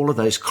benefit of all of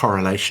those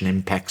correlation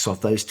impacts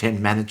of those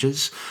 10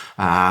 managers,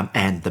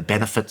 and the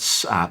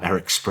benefits are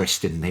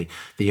expressed in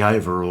the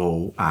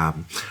overall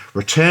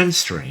return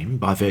stream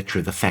by virtue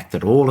of the fact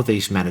that all of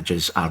these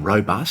managers are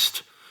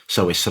robust.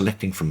 So we're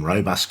selecting from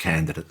robust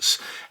candidates,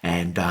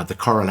 and the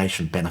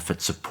correlation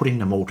benefits of putting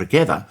them all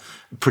together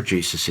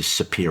produces this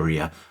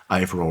superior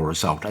overall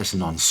result as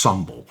an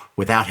ensemble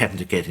without having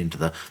to get into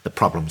the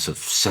problems of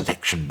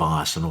selection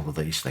bias and all of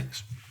these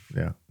things.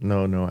 Yeah,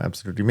 no,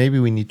 absolutely. Maybe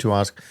we need to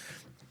ask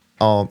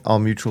our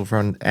mutual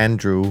friend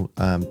Andrew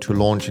to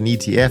launch an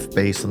ETF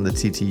based on the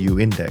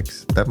TTU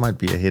index. That might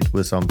be a hit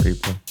with some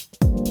people.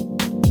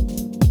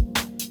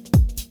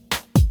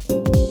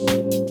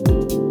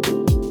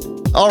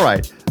 All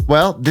right.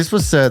 Well, this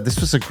was a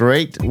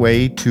great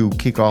way to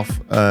kick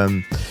off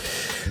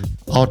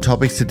our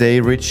topics today,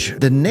 Rich.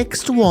 The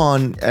next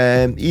one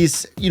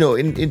is,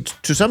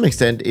 to some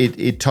extent,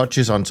 it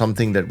touches on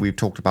something that we've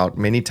talked about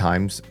many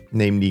times,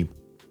 namely,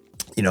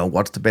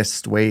 what's the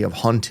best way of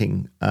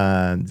hunting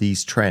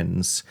these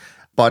trends.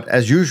 But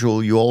as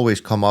usual, you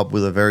always come up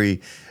with a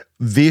very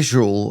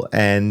visual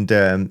and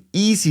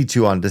easy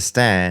to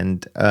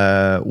understand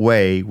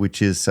way,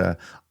 which is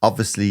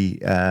obviously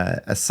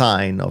a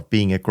sign of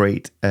being a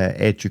great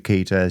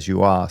educator as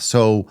you are.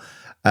 So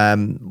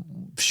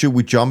should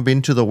we jump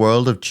into the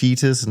world of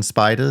cheetahs and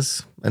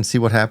spiders and see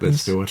what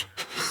happens? Let's do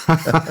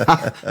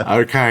it.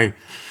 Okay,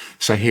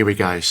 so here we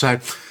go. So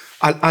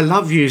I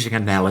love using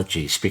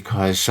analogies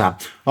because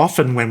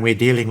often when we're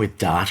dealing with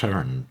data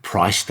and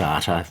price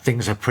data,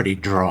 things are pretty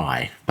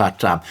dry.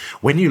 But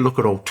when you look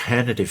at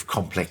alternative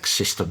complex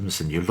systems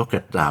and you look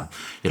at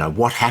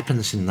what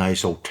happens in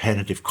those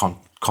alternative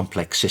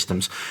complex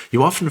systems,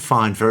 you often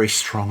find very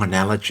strong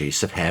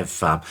analogies that have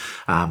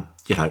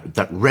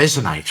that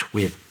resonate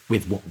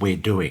with what we're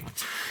doing.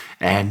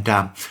 And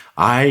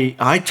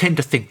I tend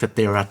to think that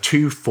there are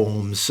two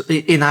forms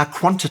in our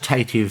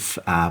quantitative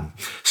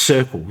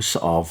circles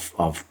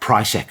of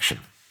price action.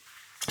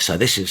 So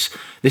this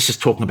is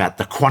talking about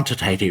the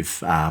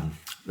quantitative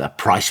the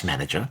price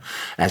manager,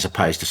 as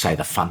opposed to, say,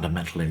 the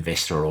fundamental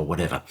investor or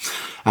whatever.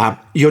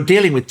 You're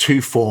dealing with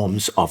two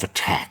forms of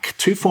attack,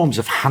 two forms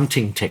of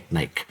hunting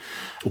technique.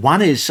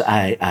 One is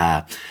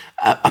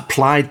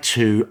applied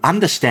to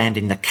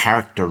understanding the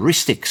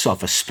characteristics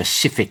of a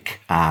specific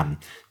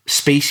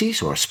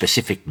species or a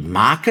specific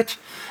market,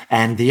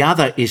 and the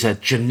other is a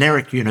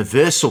generic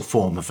universal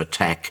form of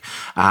attack,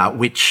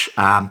 which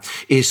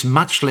is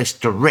much less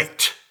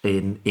direct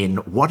in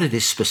what it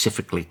is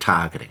specifically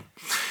targeting.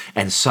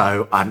 And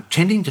so I'm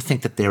tending to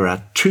think that there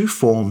are two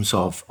forms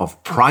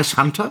of price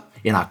hunter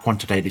in our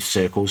quantitative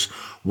circles,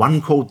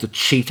 one called the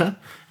cheetah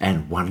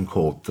and one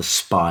called the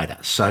spider.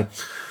 So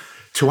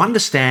to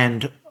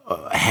understand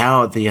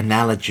how the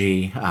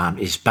analogy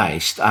is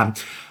based,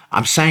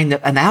 I'm saying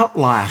that an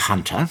outlier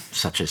hunter,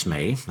 such as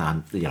me,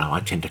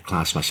 I tend to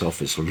class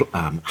myself as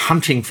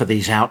hunting for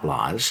these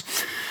outliers.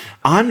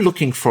 I'm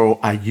looking for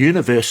a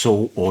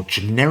universal or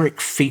generic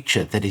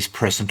feature that is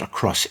present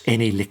across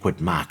any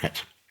liquid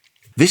market.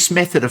 This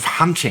method of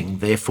hunting,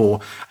 therefore,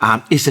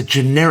 is a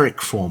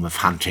generic form of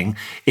hunting.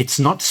 It's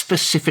not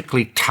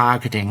specifically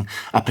targeting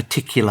a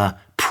particular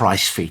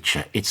price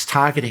feature. It's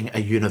targeting a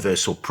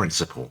universal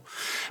principle.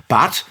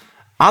 But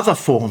other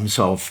forms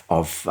of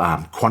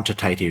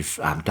quantitative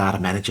data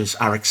managers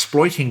are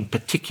exploiting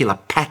particular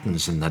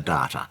patterns in the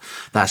data.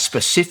 They're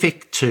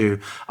specific to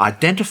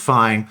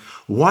identifying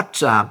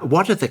what are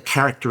the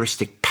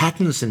characteristic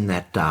patterns in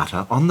that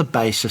data on the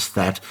basis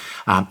that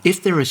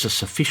if there is a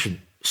sufficient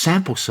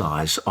sample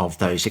size of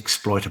those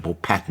exploitable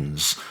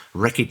patterns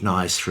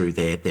recognized through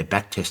their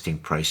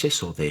backtesting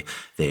process or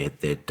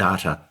their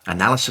data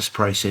analysis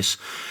process,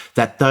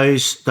 that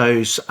those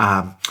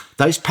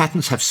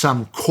patterns have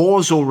some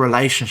causal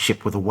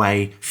relationship with the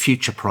way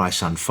future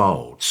price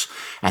unfolds.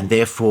 And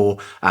therefore,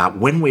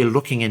 when we're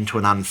looking into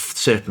an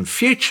uncertain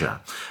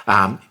future,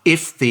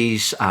 if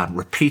these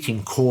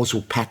repeating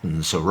causal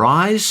patterns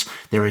arise,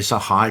 there is a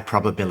high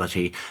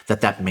probability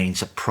that means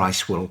that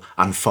price will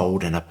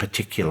unfold in a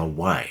particular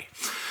way.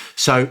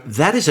 So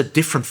that is a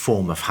different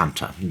form of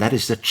hunter. That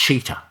is the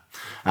cheetah.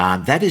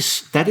 That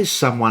is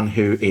someone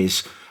who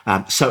is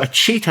so a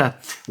cheetah,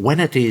 when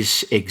it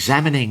is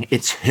examining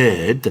its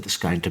herd that it's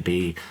going to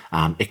be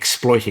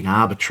exploiting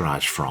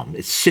arbitrage from,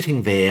 it's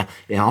sitting there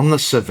on the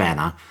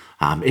savannah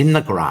in the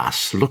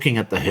grass, looking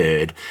at the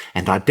herd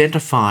and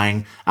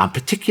identifying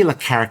particular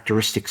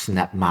characteristics in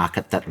that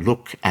market that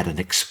look at an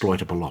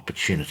exploitable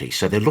opportunity.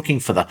 So they're looking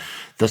for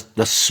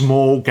the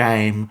small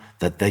game,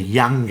 the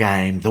young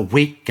game, the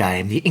weak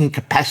game, the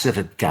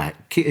incapacitated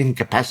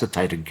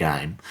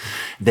game.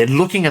 They're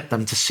looking at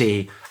them to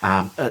see,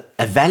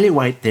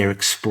 evaluate their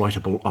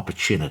exploitable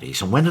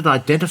opportunities. And when it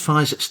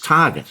identifies its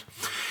target,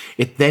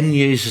 it then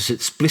uses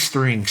its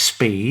blistering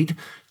speed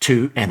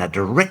and a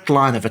direct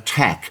line of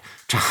attack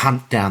to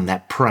hunt down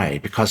that prey,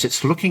 because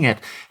it's looking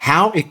at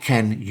how it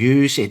can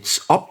use its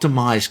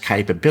optimized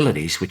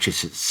capabilities, which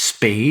is its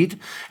speed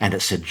and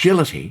its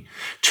agility,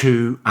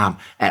 to,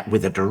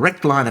 with a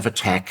direct line of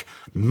attack,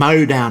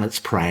 mow down its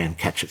prey and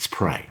catch its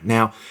prey.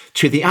 Now,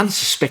 to the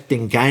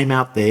unsuspecting game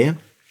out there,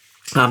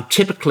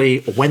 typically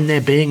when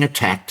they're being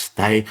attacked,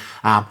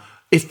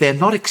 if they're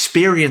not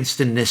experienced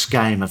in this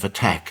game of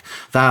attack,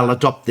 they'll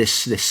adopt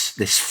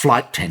this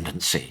flight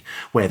tendency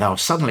where they'll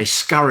suddenly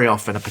scurry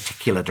off in a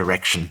particular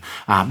direction,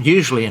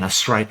 usually in a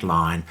straight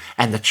line,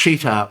 and the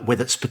cheetah,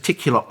 with its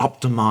particular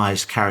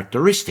optimized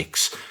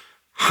characteristics,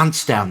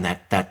 hunts down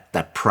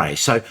that prey.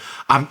 So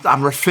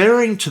I'm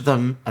referring to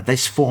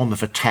this form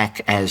of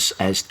attack as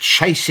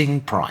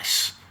chasing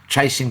price,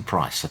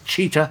 a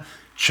cheetah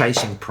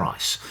chasing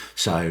price.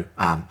 So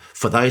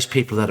for those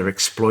people that are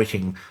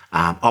exploiting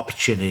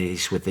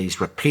opportunities with these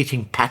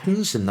repeating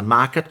patterns in the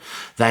market,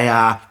 they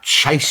are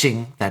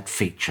chasing that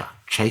feature,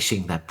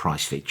 chasing that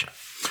price feature.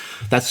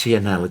 That's the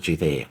analogy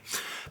there.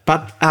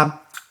 But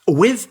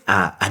with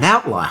an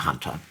outlier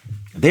hunter,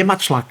 they're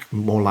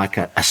more like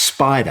a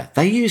spider.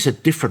 They use a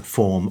different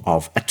form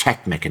of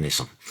attack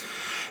mechanism.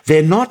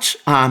 They're not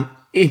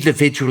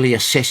individually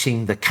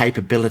assessing the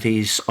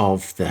capabilities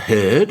of the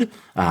herd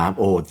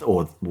or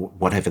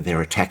whatever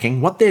they're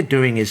attacking. What they're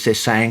doing is they're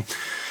saying,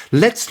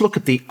 let's look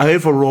at the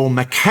overall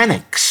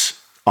mechanics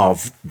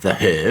of the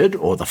herd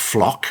or the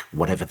flock,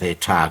 whatever they're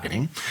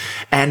targeting,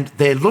 and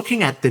they're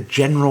looking at the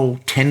general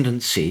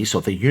tendencies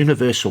or the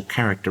universal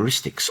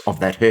characteristics of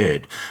that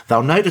herd.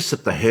 They'll notice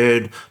that the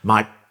herd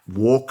might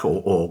walk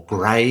or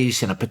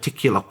graze in a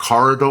particular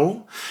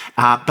corridor,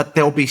 but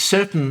there'll be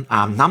certain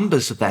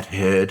numbers of that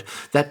herd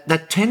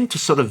that tend to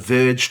sort of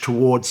verge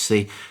towards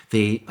the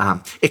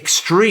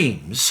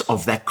extremes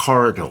of that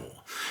corridor.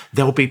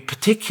 There'll be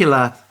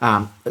particular,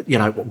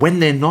 when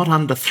they're not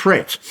under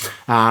threat,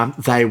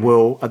 they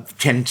will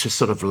tend to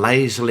sort of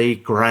lazily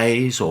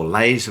graze or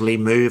lazily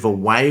move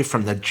away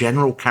from the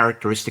general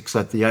characteristics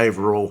of the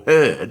overall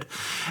herd,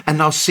 and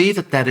they'll see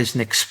that that is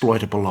an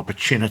exploitable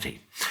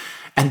opportunity.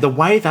 And the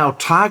way they'll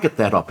target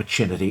that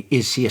opportunity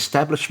is the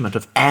establishment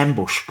of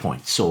ambush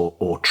points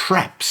or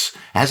traps,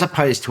 as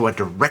opposed to a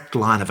direct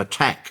line of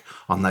attack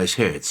on those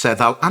herds. So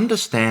they'll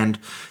understand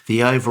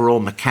the overall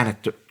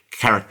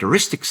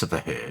characteristics of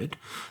the herd,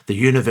 the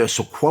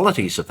universal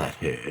qualities of that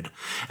herd,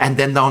 and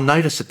then they'll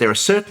notice that there are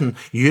certain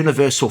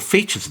universal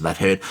features of that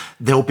herd.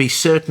 There'll be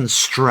certain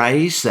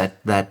strays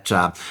that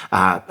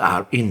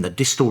are in the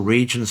distal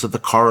regions of the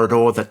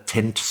corridor that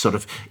tend to sort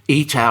of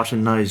eat out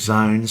in those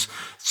zones.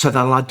 So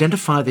they'll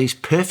identify these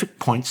perfect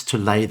points to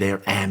lay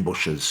their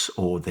ambushes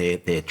or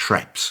their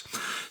traps.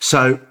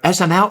 So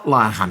as an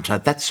outlier hunter,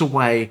 that's the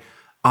way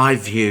I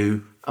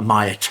view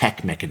my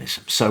attack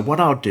mechanism. So what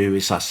I'll do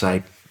is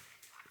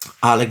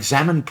I'll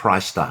examine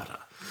price data,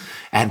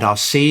 and I'll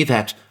see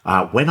that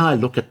when I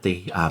look at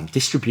the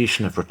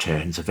distribution of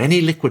returns of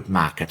any liquid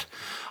market,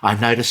 I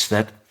notice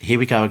that, here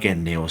we go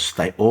again, Niels,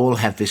 they all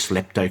have this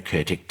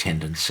leptokurtic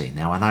tendency.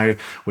 Now, I know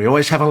we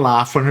always have a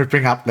laugh when we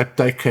bring up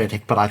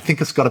leptokurtic, but I think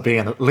it's got to be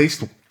in at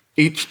least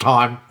each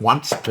time,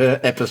 once per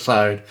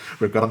episode,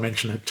 we've got to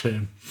mention that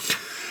term.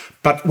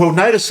 But we'll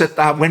notice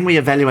that when we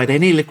evaluate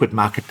any liquid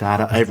market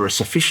data over a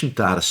sufficient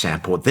data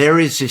sample, there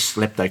is this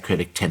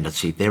leptokurtic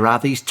tendency. There are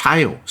these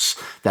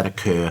tails that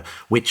occur,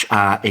 which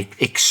are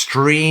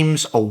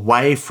extremes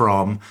away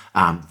from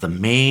the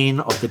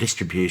mean of the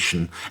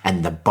distribution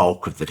and the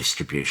bulk of the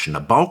distribution. The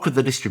bulk of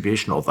the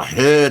distribution, or the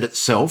herd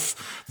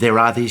itself, there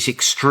are these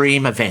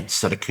extreme events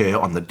that occur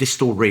on the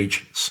distal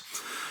regions.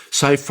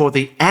 So for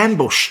the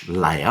ambush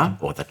layer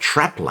or the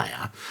trap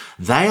layer,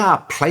 they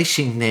are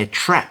placing their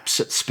traps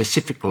at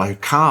specific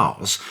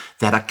locales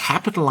that are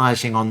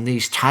capitalizing on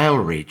these tail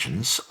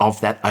regions of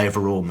that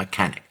overall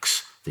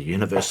mechanics, the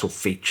universal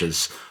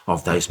features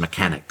of those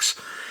mechanics.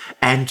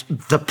 And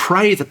the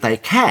prey that they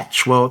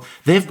catch, well,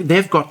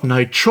 they've got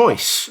no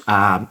choice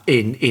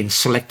in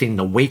selecting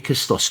the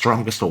weakest or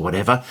strongest or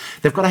whatever.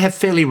 They've got to have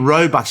fairly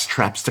robust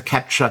traps to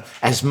capture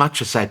as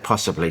much as they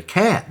possibly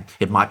can.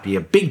 It might be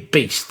a big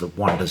beast that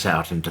wanders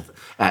out into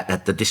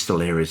at the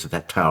distal areas of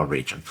that tail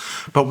region.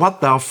 But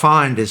what they'll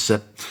find is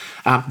that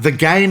the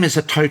game is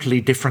a totally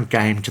different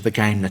game to the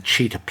game the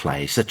cheetah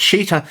plays. The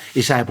cheetah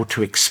is able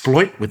to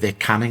exploit with their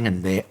cunning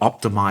and their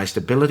optimized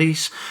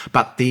abilities,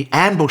 but the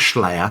ambush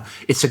layer,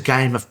 it's a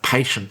game of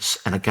patience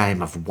and a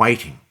game of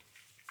waiting.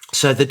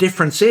 So the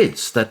difference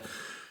is that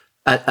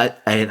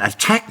an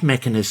attack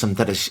mechanism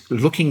that is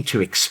looking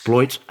to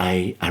exploit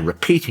a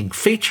repeating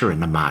feature in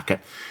the market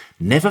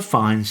never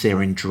finds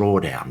they're in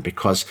drawdown,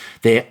 because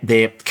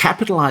they're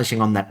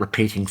capitalizing on that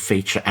repeating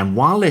feature, and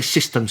while their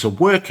systems are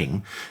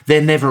working,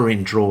 they're never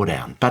in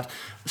drawdown. But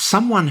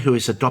someone who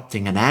is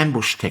adopting an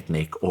ambush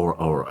technique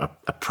or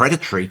a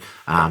predatory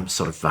a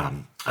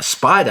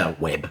spider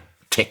web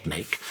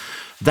technique,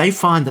 they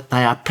find that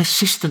they are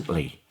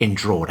persistently in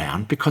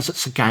drawdown because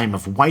it's a game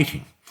of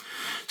waiting.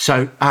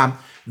 So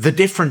the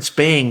difference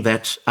being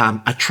that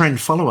a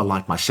trend follower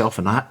like myself,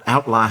 an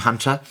outlier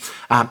hunter,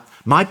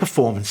 my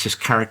performance is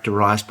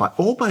characterized by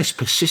almost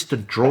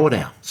persistent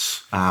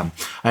drawdowns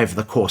over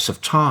the course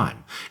of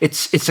time.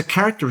 It's a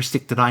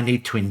characteristic that I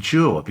need to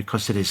endure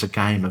because it is a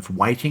game of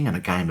waiting and a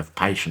game of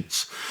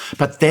patience.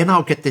 But then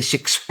I'll get this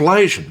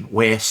explosion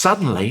where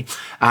suddenly,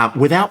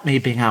 without me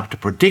being able to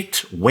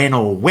predict when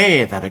or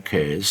where that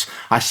occurs,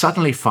 I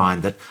suddenly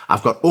find that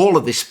I've got all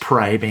of this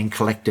prey being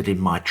collected in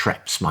my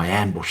traps, my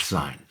ambush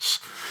zones.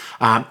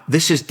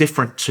 This is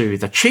different to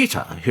the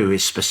cheetah, who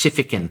is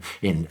specific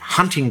in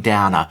hunting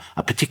down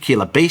a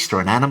particular beast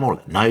or an animal.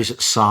 It knows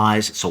its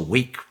size. It's a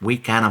weak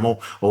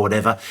animal or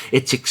whatever.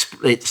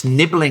 It's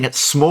nibbling at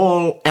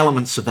small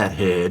elements of that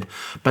herd.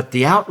 But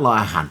the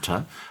outlier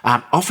hunter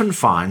often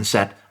finds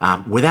that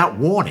without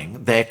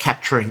warning, they're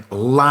capturing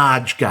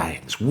large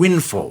gains,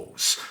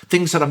 windfalls,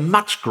 things that are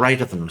much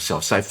greater than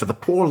themselves. So for the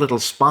poor little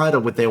spider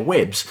with their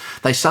webs,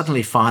 they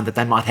suddenly find that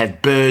they might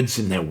have birds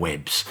in their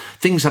webs,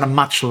 things that are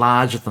much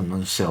larger than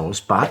themselves,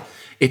 but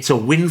it's a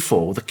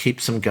windfall that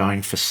keeps them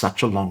going for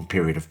such a long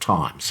period of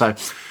time. So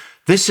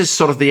this is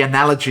sort of the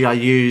analogy I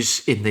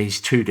use in these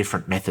two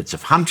different methods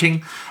of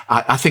hunting.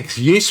 I think it's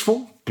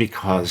useful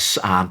because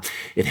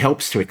it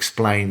helps to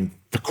explain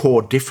the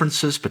core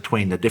differences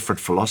between the different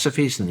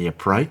philosophies and the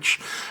approach.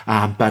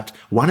 But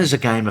one is a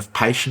game of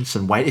patience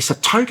and wait. It's a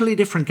totally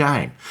different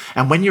game.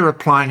 And when you're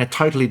applying a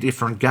totally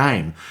different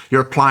game,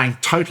 you're applying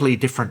totally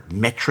different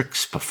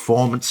metrics,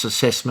 performance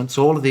assessments,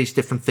 all of these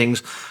different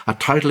things are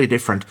totally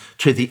different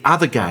to the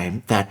other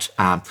game that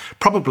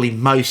probably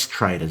most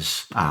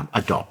traders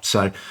adopt.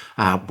 So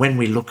when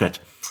we look at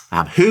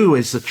who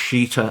is the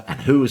cheater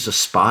and who is the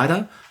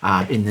spider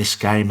in this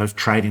game of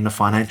trading the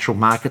financial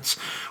markets,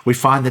 we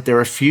find that there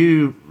are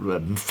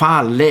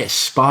far less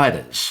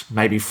spiders,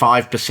 maybe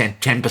 5%,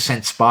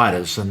 10%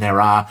 spiders than there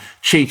are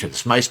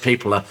cheaters. Most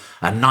people are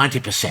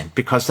 90%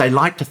 because they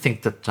like to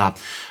think that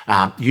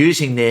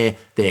using their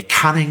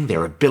cunning,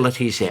 their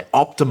abilities, their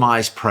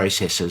optimized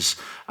processes,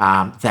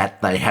 that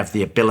they have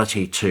the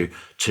ability to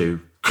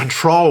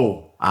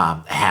control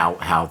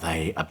how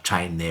they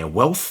obtain their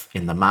wealth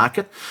in the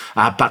market.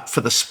 But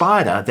for the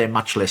spider, they're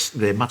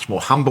much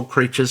more humble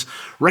creatures,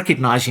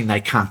 recognizing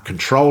they can't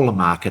control the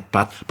market,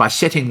 but by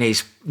setting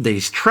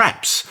these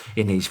traps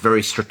in these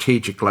very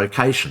strategic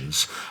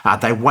locations,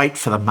 they wait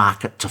for the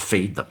market to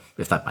feed them,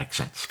 if that makes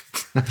sense.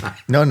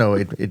 No,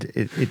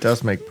 it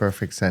does make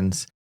perfect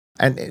sense.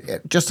 And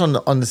just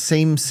on the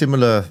same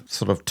similar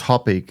sort of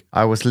topic,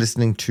 I was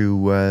listening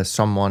to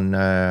someone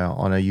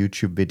on a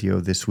YouTube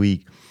video this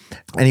week,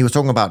 and he was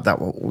talking about that,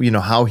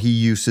 how he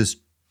uses,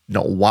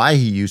 why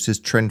he uses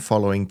trend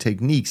following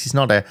techniques. He's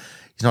not a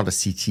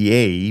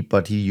CTA,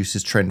 but he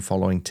uses trend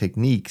following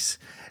techniques.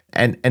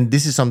 And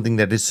this is something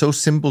that is so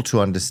simple to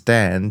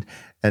understand,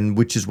 and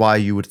which is why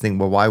you would think,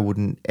 well, why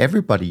wouldn't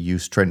everybody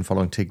use trend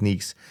following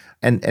techniques?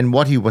 And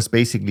what he was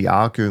basically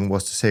arguing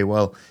was to say,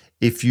 well,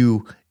 if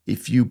you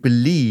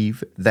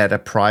believe that a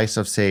price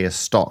of, say, a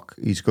stock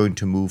is going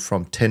to move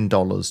from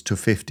 $10 to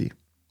 $50,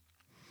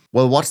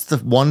 well, what's the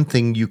one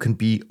thing you can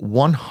be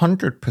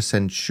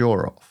 100%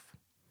 sure of?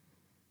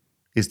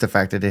 Is the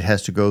fact that it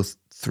has to go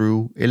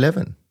through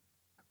 11,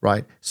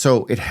 right?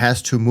 So it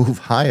has to move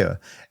higher.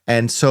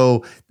 And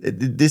so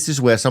this is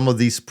where some of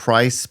these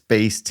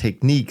price-based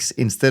techniques,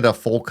 instead of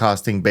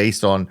forecasting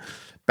based on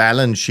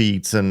balance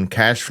sheets and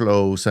cash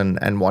flows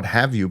and what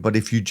have you, but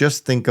if you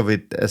just think of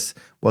it as,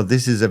 well,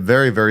 this is a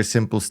very, very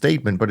simple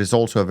statement, but it's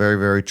also a very,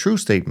 very true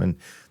statement,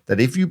 that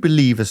if you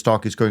believe a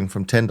stock is going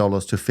from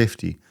 $10 to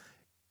 50,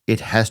 it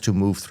has to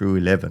move through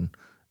 11.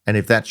 And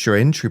if that's your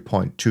entry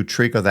point to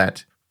trigger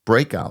that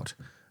breakout,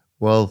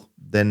 well,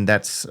 then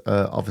that's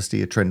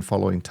obviously a trend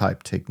following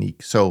type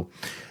technique. So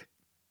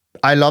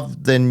I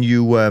love then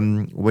you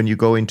when you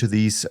go into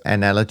these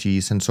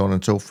analogies and so on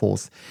and so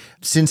forth.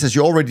 Since, as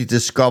you already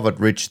discovered,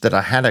 Rich, that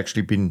I had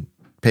actually been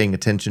paying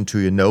attention to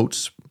your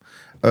notes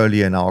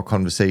earlier in our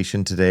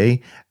conversation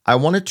today, I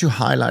wanted to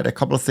highlight a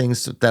couple of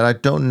things that I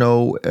don't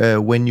know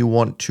when you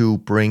want to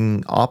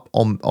bring up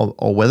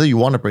or whether you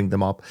want to bring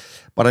them up.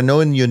 But I know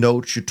in your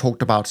notes you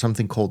talked about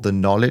something called the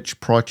Knowledge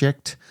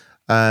Project.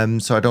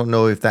 So I don't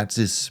know if that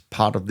is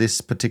part of this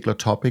particular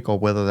topic or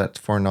whether that's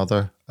for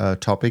another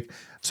topic.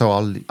 So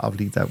I'll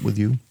leave that with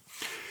you.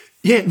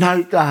 Yeah,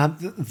 no,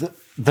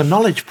 the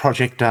Knowledge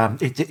Project,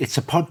 it's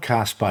a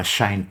podcast by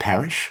Shane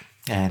Parrish,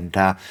 and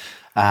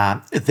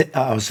I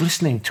was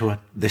listening to it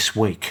this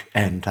week,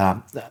 and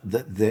I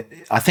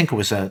think it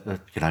was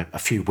a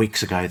few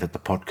weeks ago that the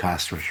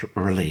podcast was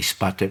released,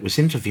 but it was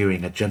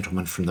interviewing a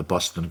gentleman from the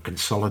Boston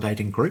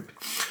Consolidating Group,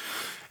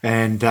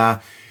 and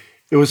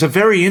it was a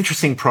very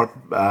interesting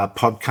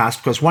podcast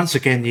because once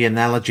again the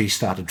analogy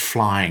started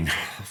flying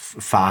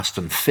fast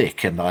and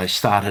thick, and I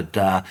started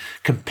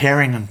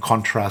comparing and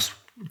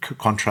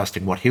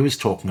contrasting what he was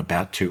talking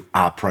about to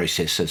our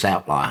process as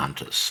outlier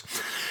hunters,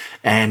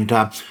 and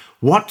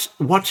what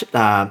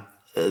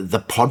the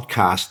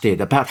podcast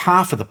did, about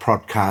half of the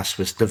podcast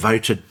was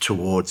devoted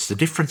towards the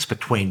difference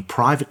between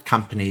private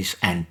companies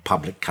and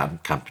public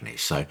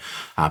companies. So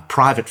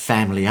private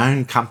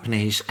family-owned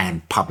companies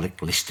and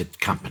public listed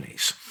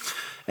companies.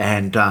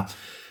 And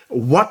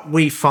what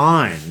we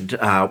find,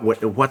 what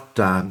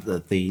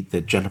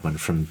the gentleman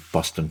from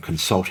Boston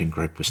Consulting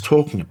Group was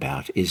talking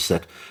about is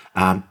that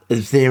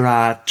there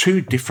are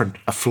two different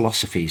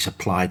philosophies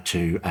applied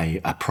to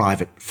a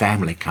private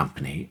family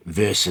company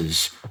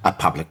versus a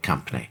public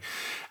company.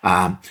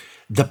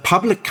 The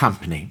public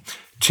company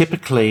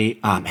typically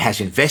has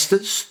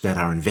investors that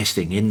are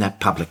investing in that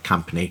public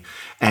company,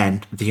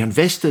 and the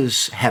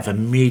investors have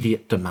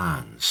immediate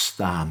demands.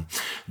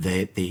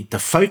 The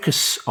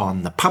focus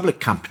on the public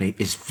company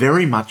is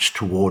very much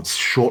towards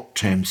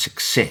short-term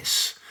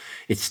success.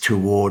 It's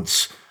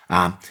towards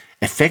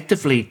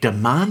effectively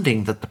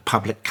demanding that the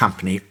public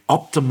company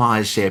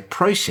optimize their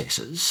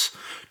processes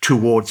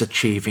towards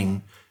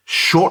achieving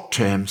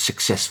short-term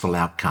successful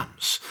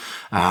outcomes.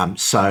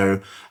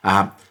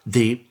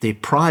 The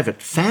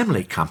private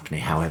family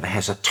company, however,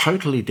 has a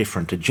totally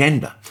different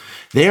agenda.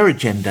 Their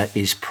agenda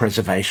is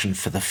preservation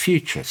for the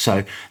future.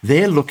 So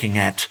they're looking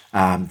at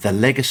the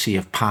legacy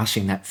of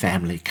passing that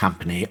family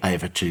company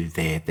over to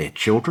their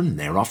children,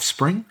 their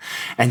offspring.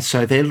 And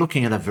so they're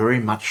looking at a very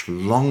much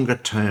longer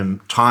term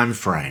time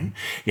frame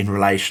in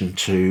relation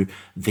to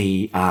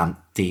the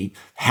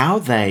how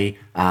they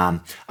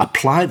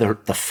apply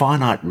the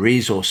finite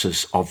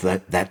resources of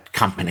that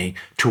company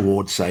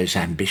towards those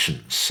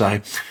ambitions.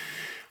 So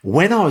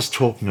when I was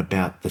talking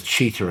about the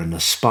cheetah and the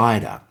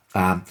spider,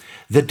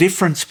 the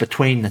difference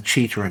between the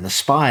cheetah and the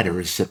spider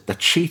is that the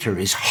cheetah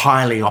is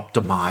highly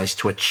optimized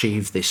to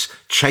achieve this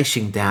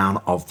chasing down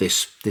of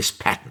this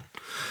pattern.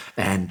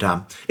 And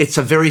it's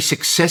a very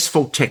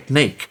successful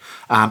technique,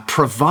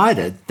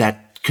 provided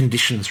that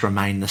conditions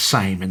remain the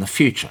same in the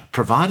future.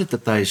 Provided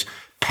that those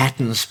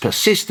patterns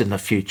persist in the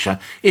future,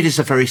 it is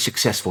a very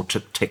successful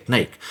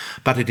technique.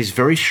 But it is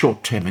very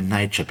short-term in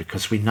nature,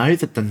 because we know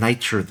that the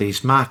nature of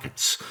these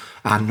markets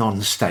are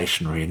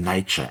non-stationary in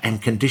nature,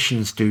 and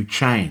conditions do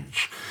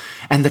change.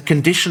 And the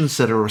conditions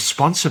that are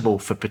responsible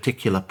for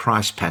particular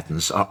price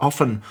patterns are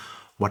often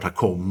what I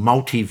call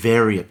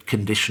multivariate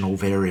conditional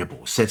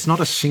variables. So it's not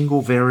a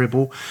single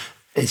variable.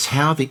 It's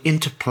how the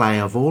interplay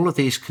of all of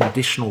these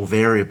conditional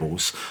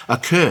variables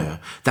occur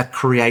that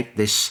create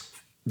this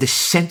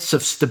sense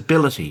of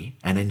stability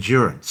and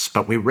endurance.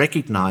 But we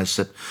recognize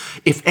that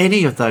if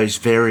any of those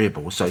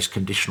variables, those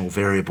conditional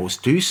variables,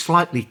 do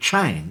slightly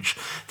change,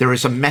 there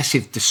is a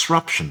massive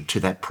disruption to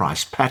that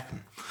price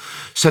pattern.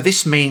 So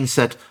this means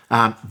that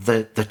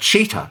the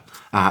cheetah,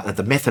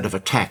 the method of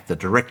attack, the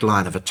direct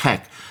line of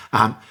attack,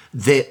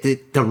 the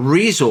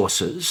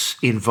resources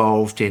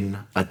involved in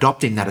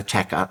adopting that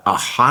attack are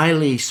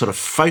highly sort of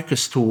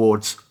focused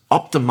towards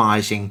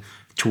optimizing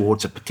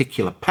towards a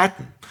particular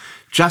pattern.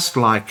 Just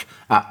like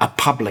a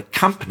public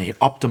company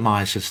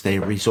optimizes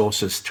their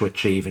resources to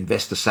achieve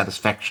investor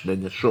satisfaction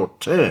in the short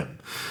term.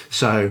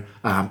 So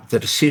the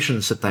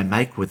decisions that they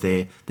make with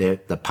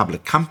the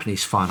public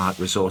company's finite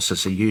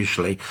resources are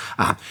usually,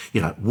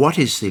 what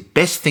is the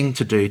best thing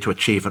to do to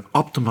achieve an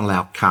optimal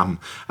outcome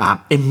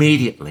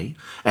immediately.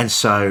 And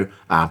so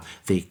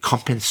the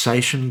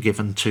compensation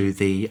given to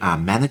the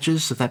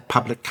managers of that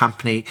public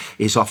company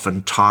is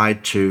often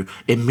tied to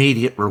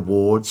immediate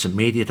rewards,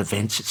 immediate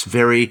events. It's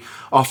very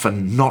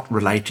often not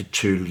related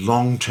to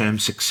long-term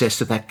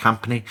success of that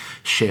company.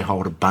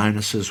 Shareholder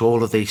bonuses,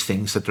 all of these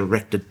things are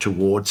directed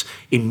towards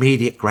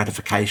immediate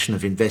gratification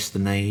of investor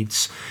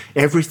needs.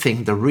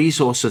 Everything, the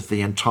resources of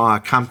the entire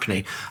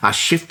company are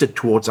shifted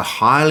towards a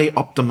highly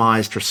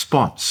optimized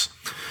response.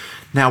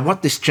 Now,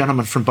 what this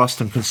gentleman from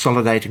Boston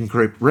Consolidating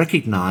Group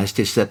recognized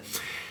is that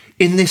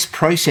in this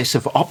process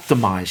of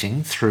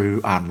optimizing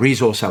through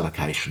resource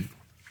allocation,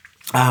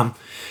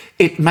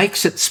 it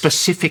makes it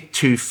specific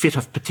to fit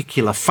a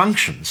particular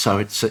function. So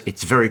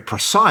it's very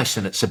precise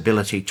in its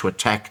ability to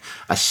attack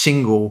a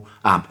single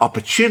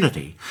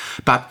opportunity.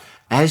 But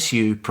as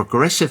you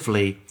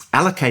progressively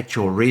allocate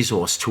your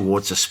resource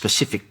towards a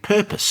specific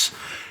purpose,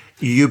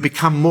 you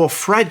become more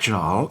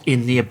fragile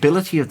in the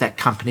ability of that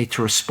company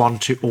to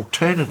respond to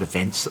alternate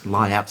events that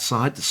lie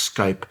outside the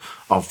scope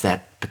of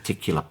that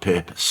particular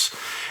purpose.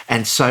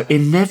 And so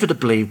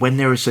inevitably, when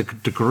there is a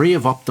degree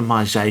of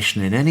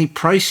optimization in any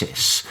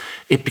process,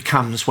 it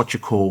becomes what you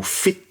call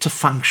fit to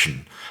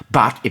function,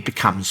 but it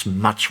becomes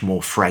much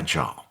more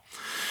fragile.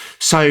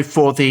 So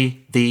for the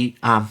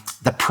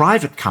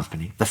private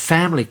company, the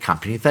family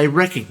company, they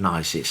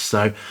recognize this.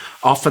 So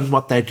often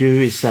what they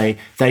do is they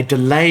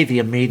delay the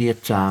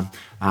immediate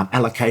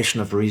allocation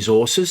of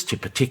resources to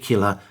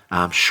particular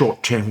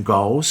short-term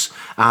goals,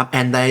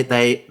 and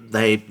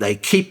they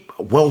keep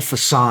wealth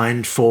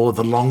assigned for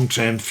the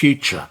long-term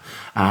future.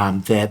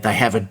 They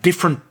have a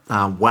different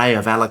way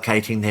of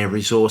allocating their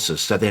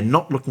resources. So they're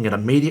not looking at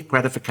immediate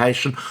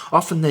gratification.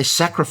 Often they're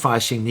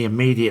sacrificing the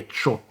immediate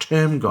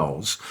short-term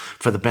goals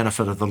for the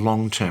benefit of the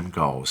long-term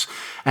goals.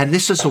 And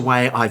this is a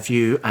way I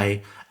view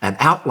an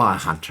outlier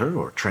hunter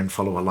or a trend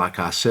follower like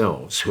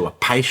ourselves who are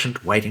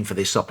patient waiting for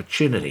this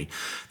opportunity.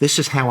 This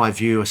is how I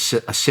view a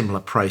similar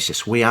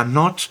process. We are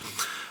not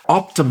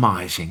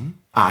optimizing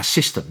our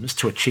systems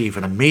to achieve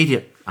an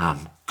immediate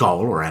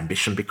goal or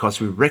ambition, because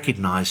we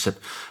recognize that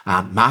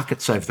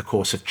markets over the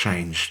course of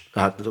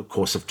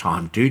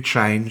time do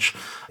change.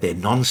 They're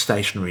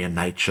non-stationary in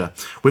nature.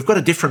 We've got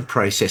a different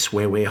process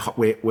where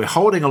we're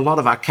holding a lot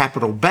of our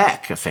capital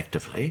back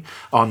effectively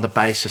on the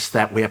basis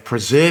that we are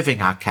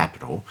preserving our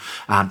capital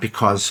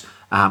because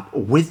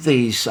with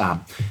these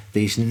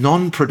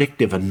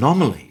non-predictive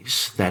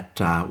anomalies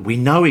that we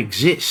know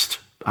exist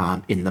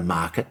in the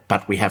market,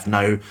 but we have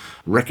no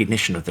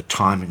recognition of the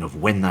timing of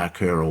when they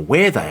occur or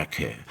where they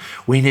occur.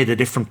 We need a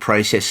different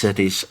process that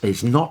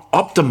is not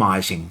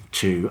optimizing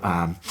to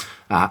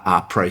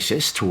our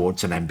process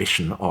towards an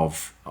ambition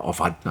of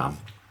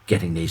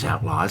getting these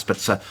outliers, but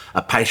it's a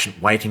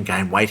patient waiting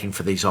game, waiting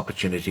for these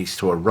opportunities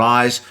to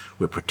arise.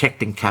 We're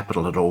protecting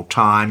capital at all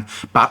time,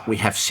 but we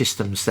have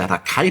systems that are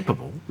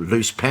capable,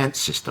 loose pants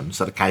systems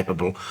that are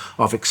capable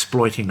of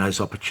exploiting those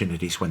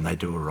opportunities when they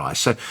do arise.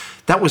 So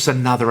that was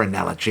another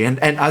analogy. And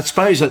I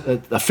suppose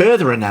a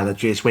further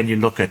analogy is when you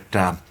look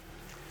at,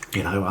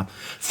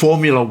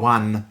 Formula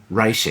One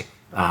racing.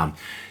 An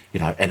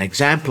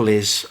example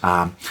is,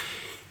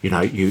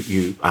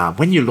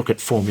 when you look at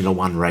Formula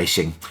One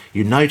racing,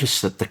 you notice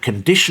that the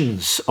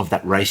conditions of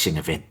that racing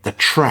event, the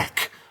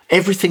track,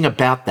 everything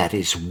about that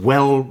is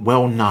well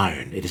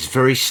known. It is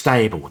very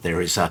stable.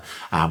 There is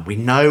we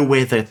know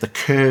where the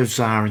curves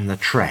are in the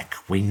track.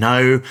 We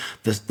know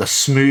the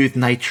smooth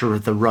nature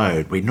of the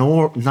road. We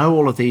know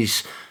all of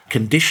these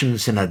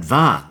conditions in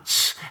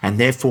advance, and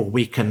therefore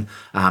we can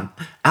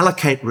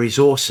allocate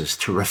resources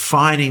to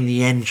refining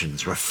the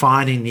engines,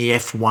 refining the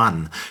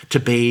F1 to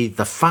be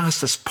the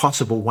fastest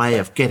possible way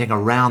of getting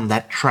around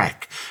that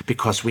track,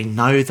 because we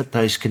know that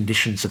those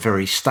conditions are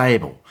very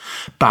stable.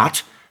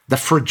 But the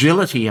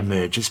fragility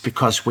emerges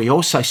because we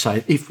also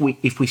say if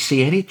we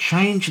see any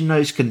change in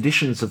those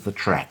conditions of the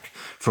track,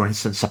 for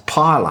instance, a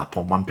pile-up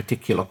on one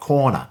particular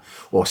corner,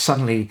 or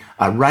suddenly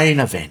a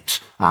rain event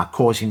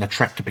causing the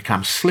track to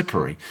become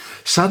slippery,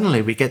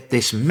 suddenly we get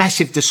this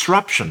massive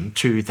disruption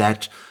to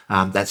that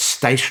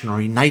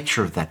stationary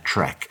nature of that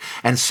track.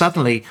 And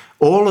suddenly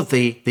all of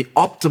the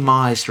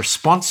optimized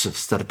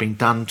responses that have been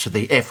done to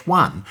the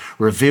F1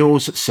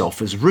 reveals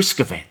itself as risk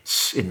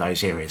events in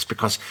those areas,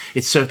 because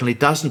it certainly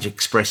doesn't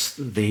express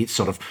the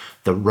sort of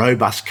the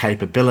robust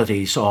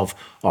capabilities of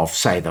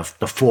say the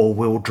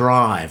four-wheel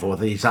drive or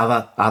these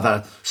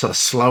other sort of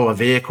slower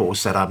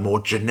vehicles that are more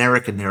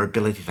generic in their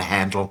ability to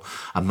handle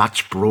a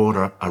much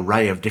broader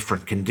array of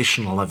different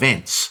conditional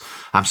events.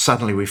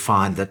 Suddenly we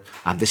find that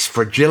this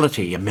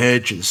fragility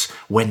emerges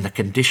when the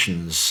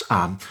conditions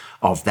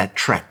of that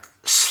track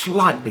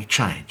slightly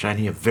change,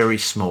 only a very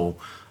small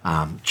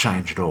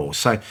change at all.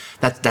 So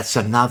that's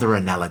another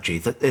analogy,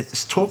 that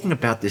it's talking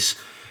about this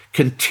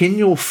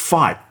continual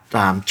fight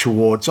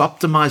towards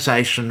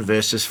optimization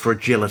versus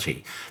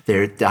fragility.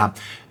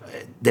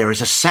 There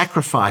is a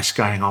sacrifice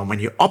going on when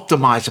you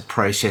optimize a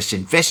process,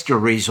 invest your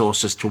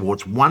resources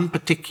towards one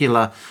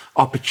particular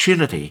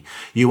opportunity.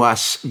 You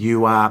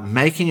are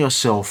making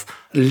yourself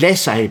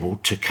less able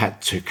to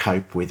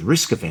cope with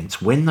risk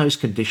events when those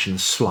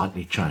conditions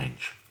slightly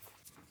change.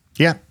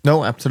 Yeah,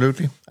 no,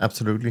 absolutely.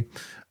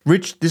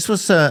 Rich, this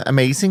was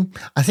amazing.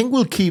 I think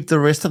we'll keep the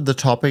rest of the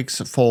topics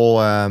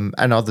for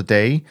another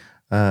day.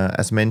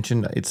 As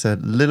mentioned, it's a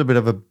little bit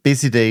of a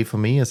busy day for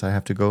me as I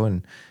have to go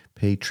and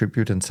pay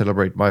tribute and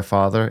celebrate my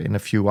father in a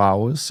few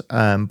hours.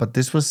 But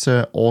this was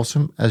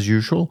awesome as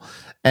usual.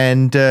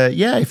 And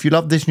if you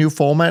love this new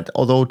format,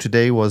 although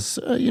today was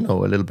a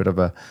little bit of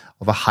a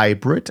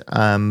hybrid,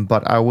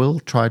 but I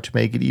will try to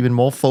make it even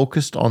more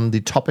focused on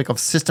the topic of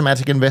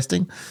systematic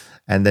investing,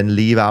 and then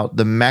leave out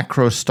the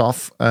macro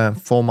stuff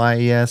for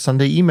my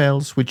Sunday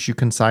emails, which you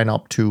can sign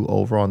up to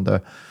over on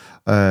the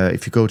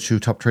if you go to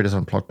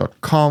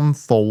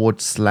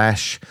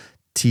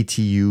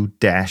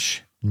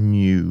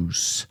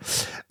toptradersunplugged.com/TTU-news.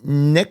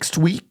 Next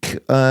week,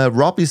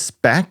 Rob is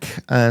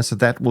back, so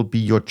that will be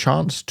your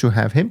chance to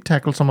have him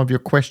tackle some of your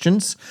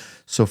questions.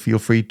 So feel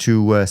free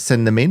to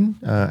send them in,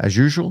 as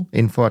usual.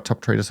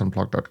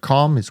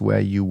 info@toptradersunplugged.com is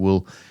where you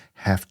will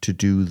have to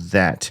do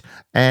that.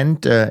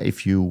 And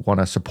if you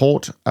want to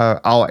support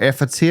our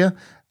efforts here,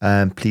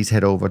 please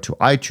head over to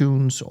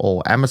iTunes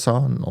or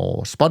Amazon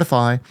or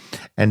Spotify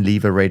and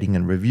leave a rating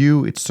and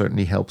review. It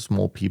certainly helps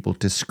more people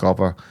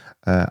discover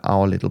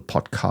our little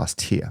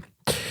podcast here.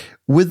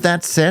 With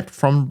that said,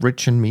 from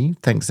Rich and me,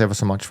 thanks ever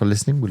so much for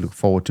listening. We look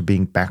forward to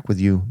being back with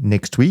you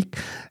next week.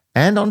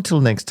 And until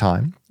next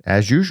time,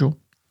 as usual,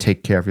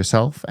 take care of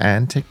yourself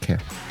and take care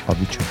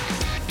of each other.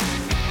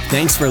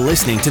 Thanks for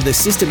listening to the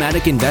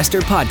Systematic Investor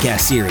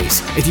podcast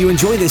series. If you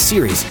enjoy this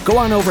series, go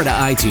on over to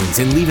iTunes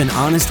and leave an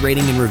honest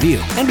rating and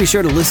review. And be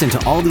sure to listen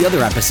to all the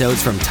other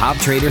episodes from Top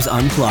Traders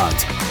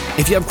Unplugged.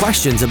 If you have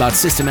questions about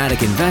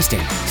systematic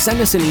investing,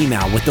 send us an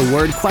email with the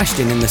word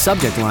question in the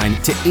subject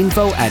line to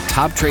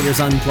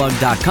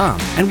info@toptradersunplugged.com,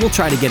 and we'll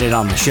try to get it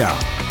on the show.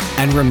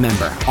 And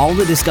remember, all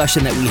the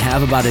discussion that we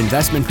have about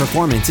investment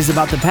performance is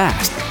about the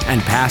past,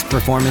 and past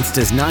performance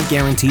does not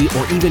guarantee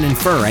or even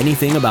infer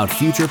anything about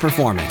future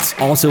performance.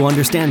 Also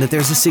understand that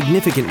there's a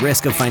significant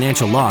risk of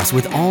financial loss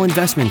with all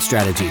investment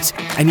strategies,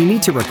 and you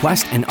need to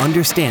request and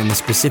understand the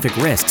specific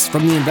risks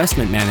from the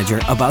investment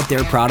manager about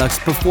their products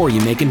before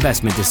you make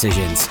investment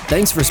decisions.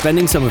 Thanks for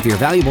spending some of your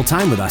valuable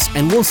time with us,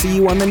 and we'll see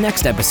you on the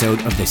next episode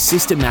of The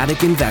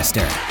Systematic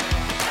Investor.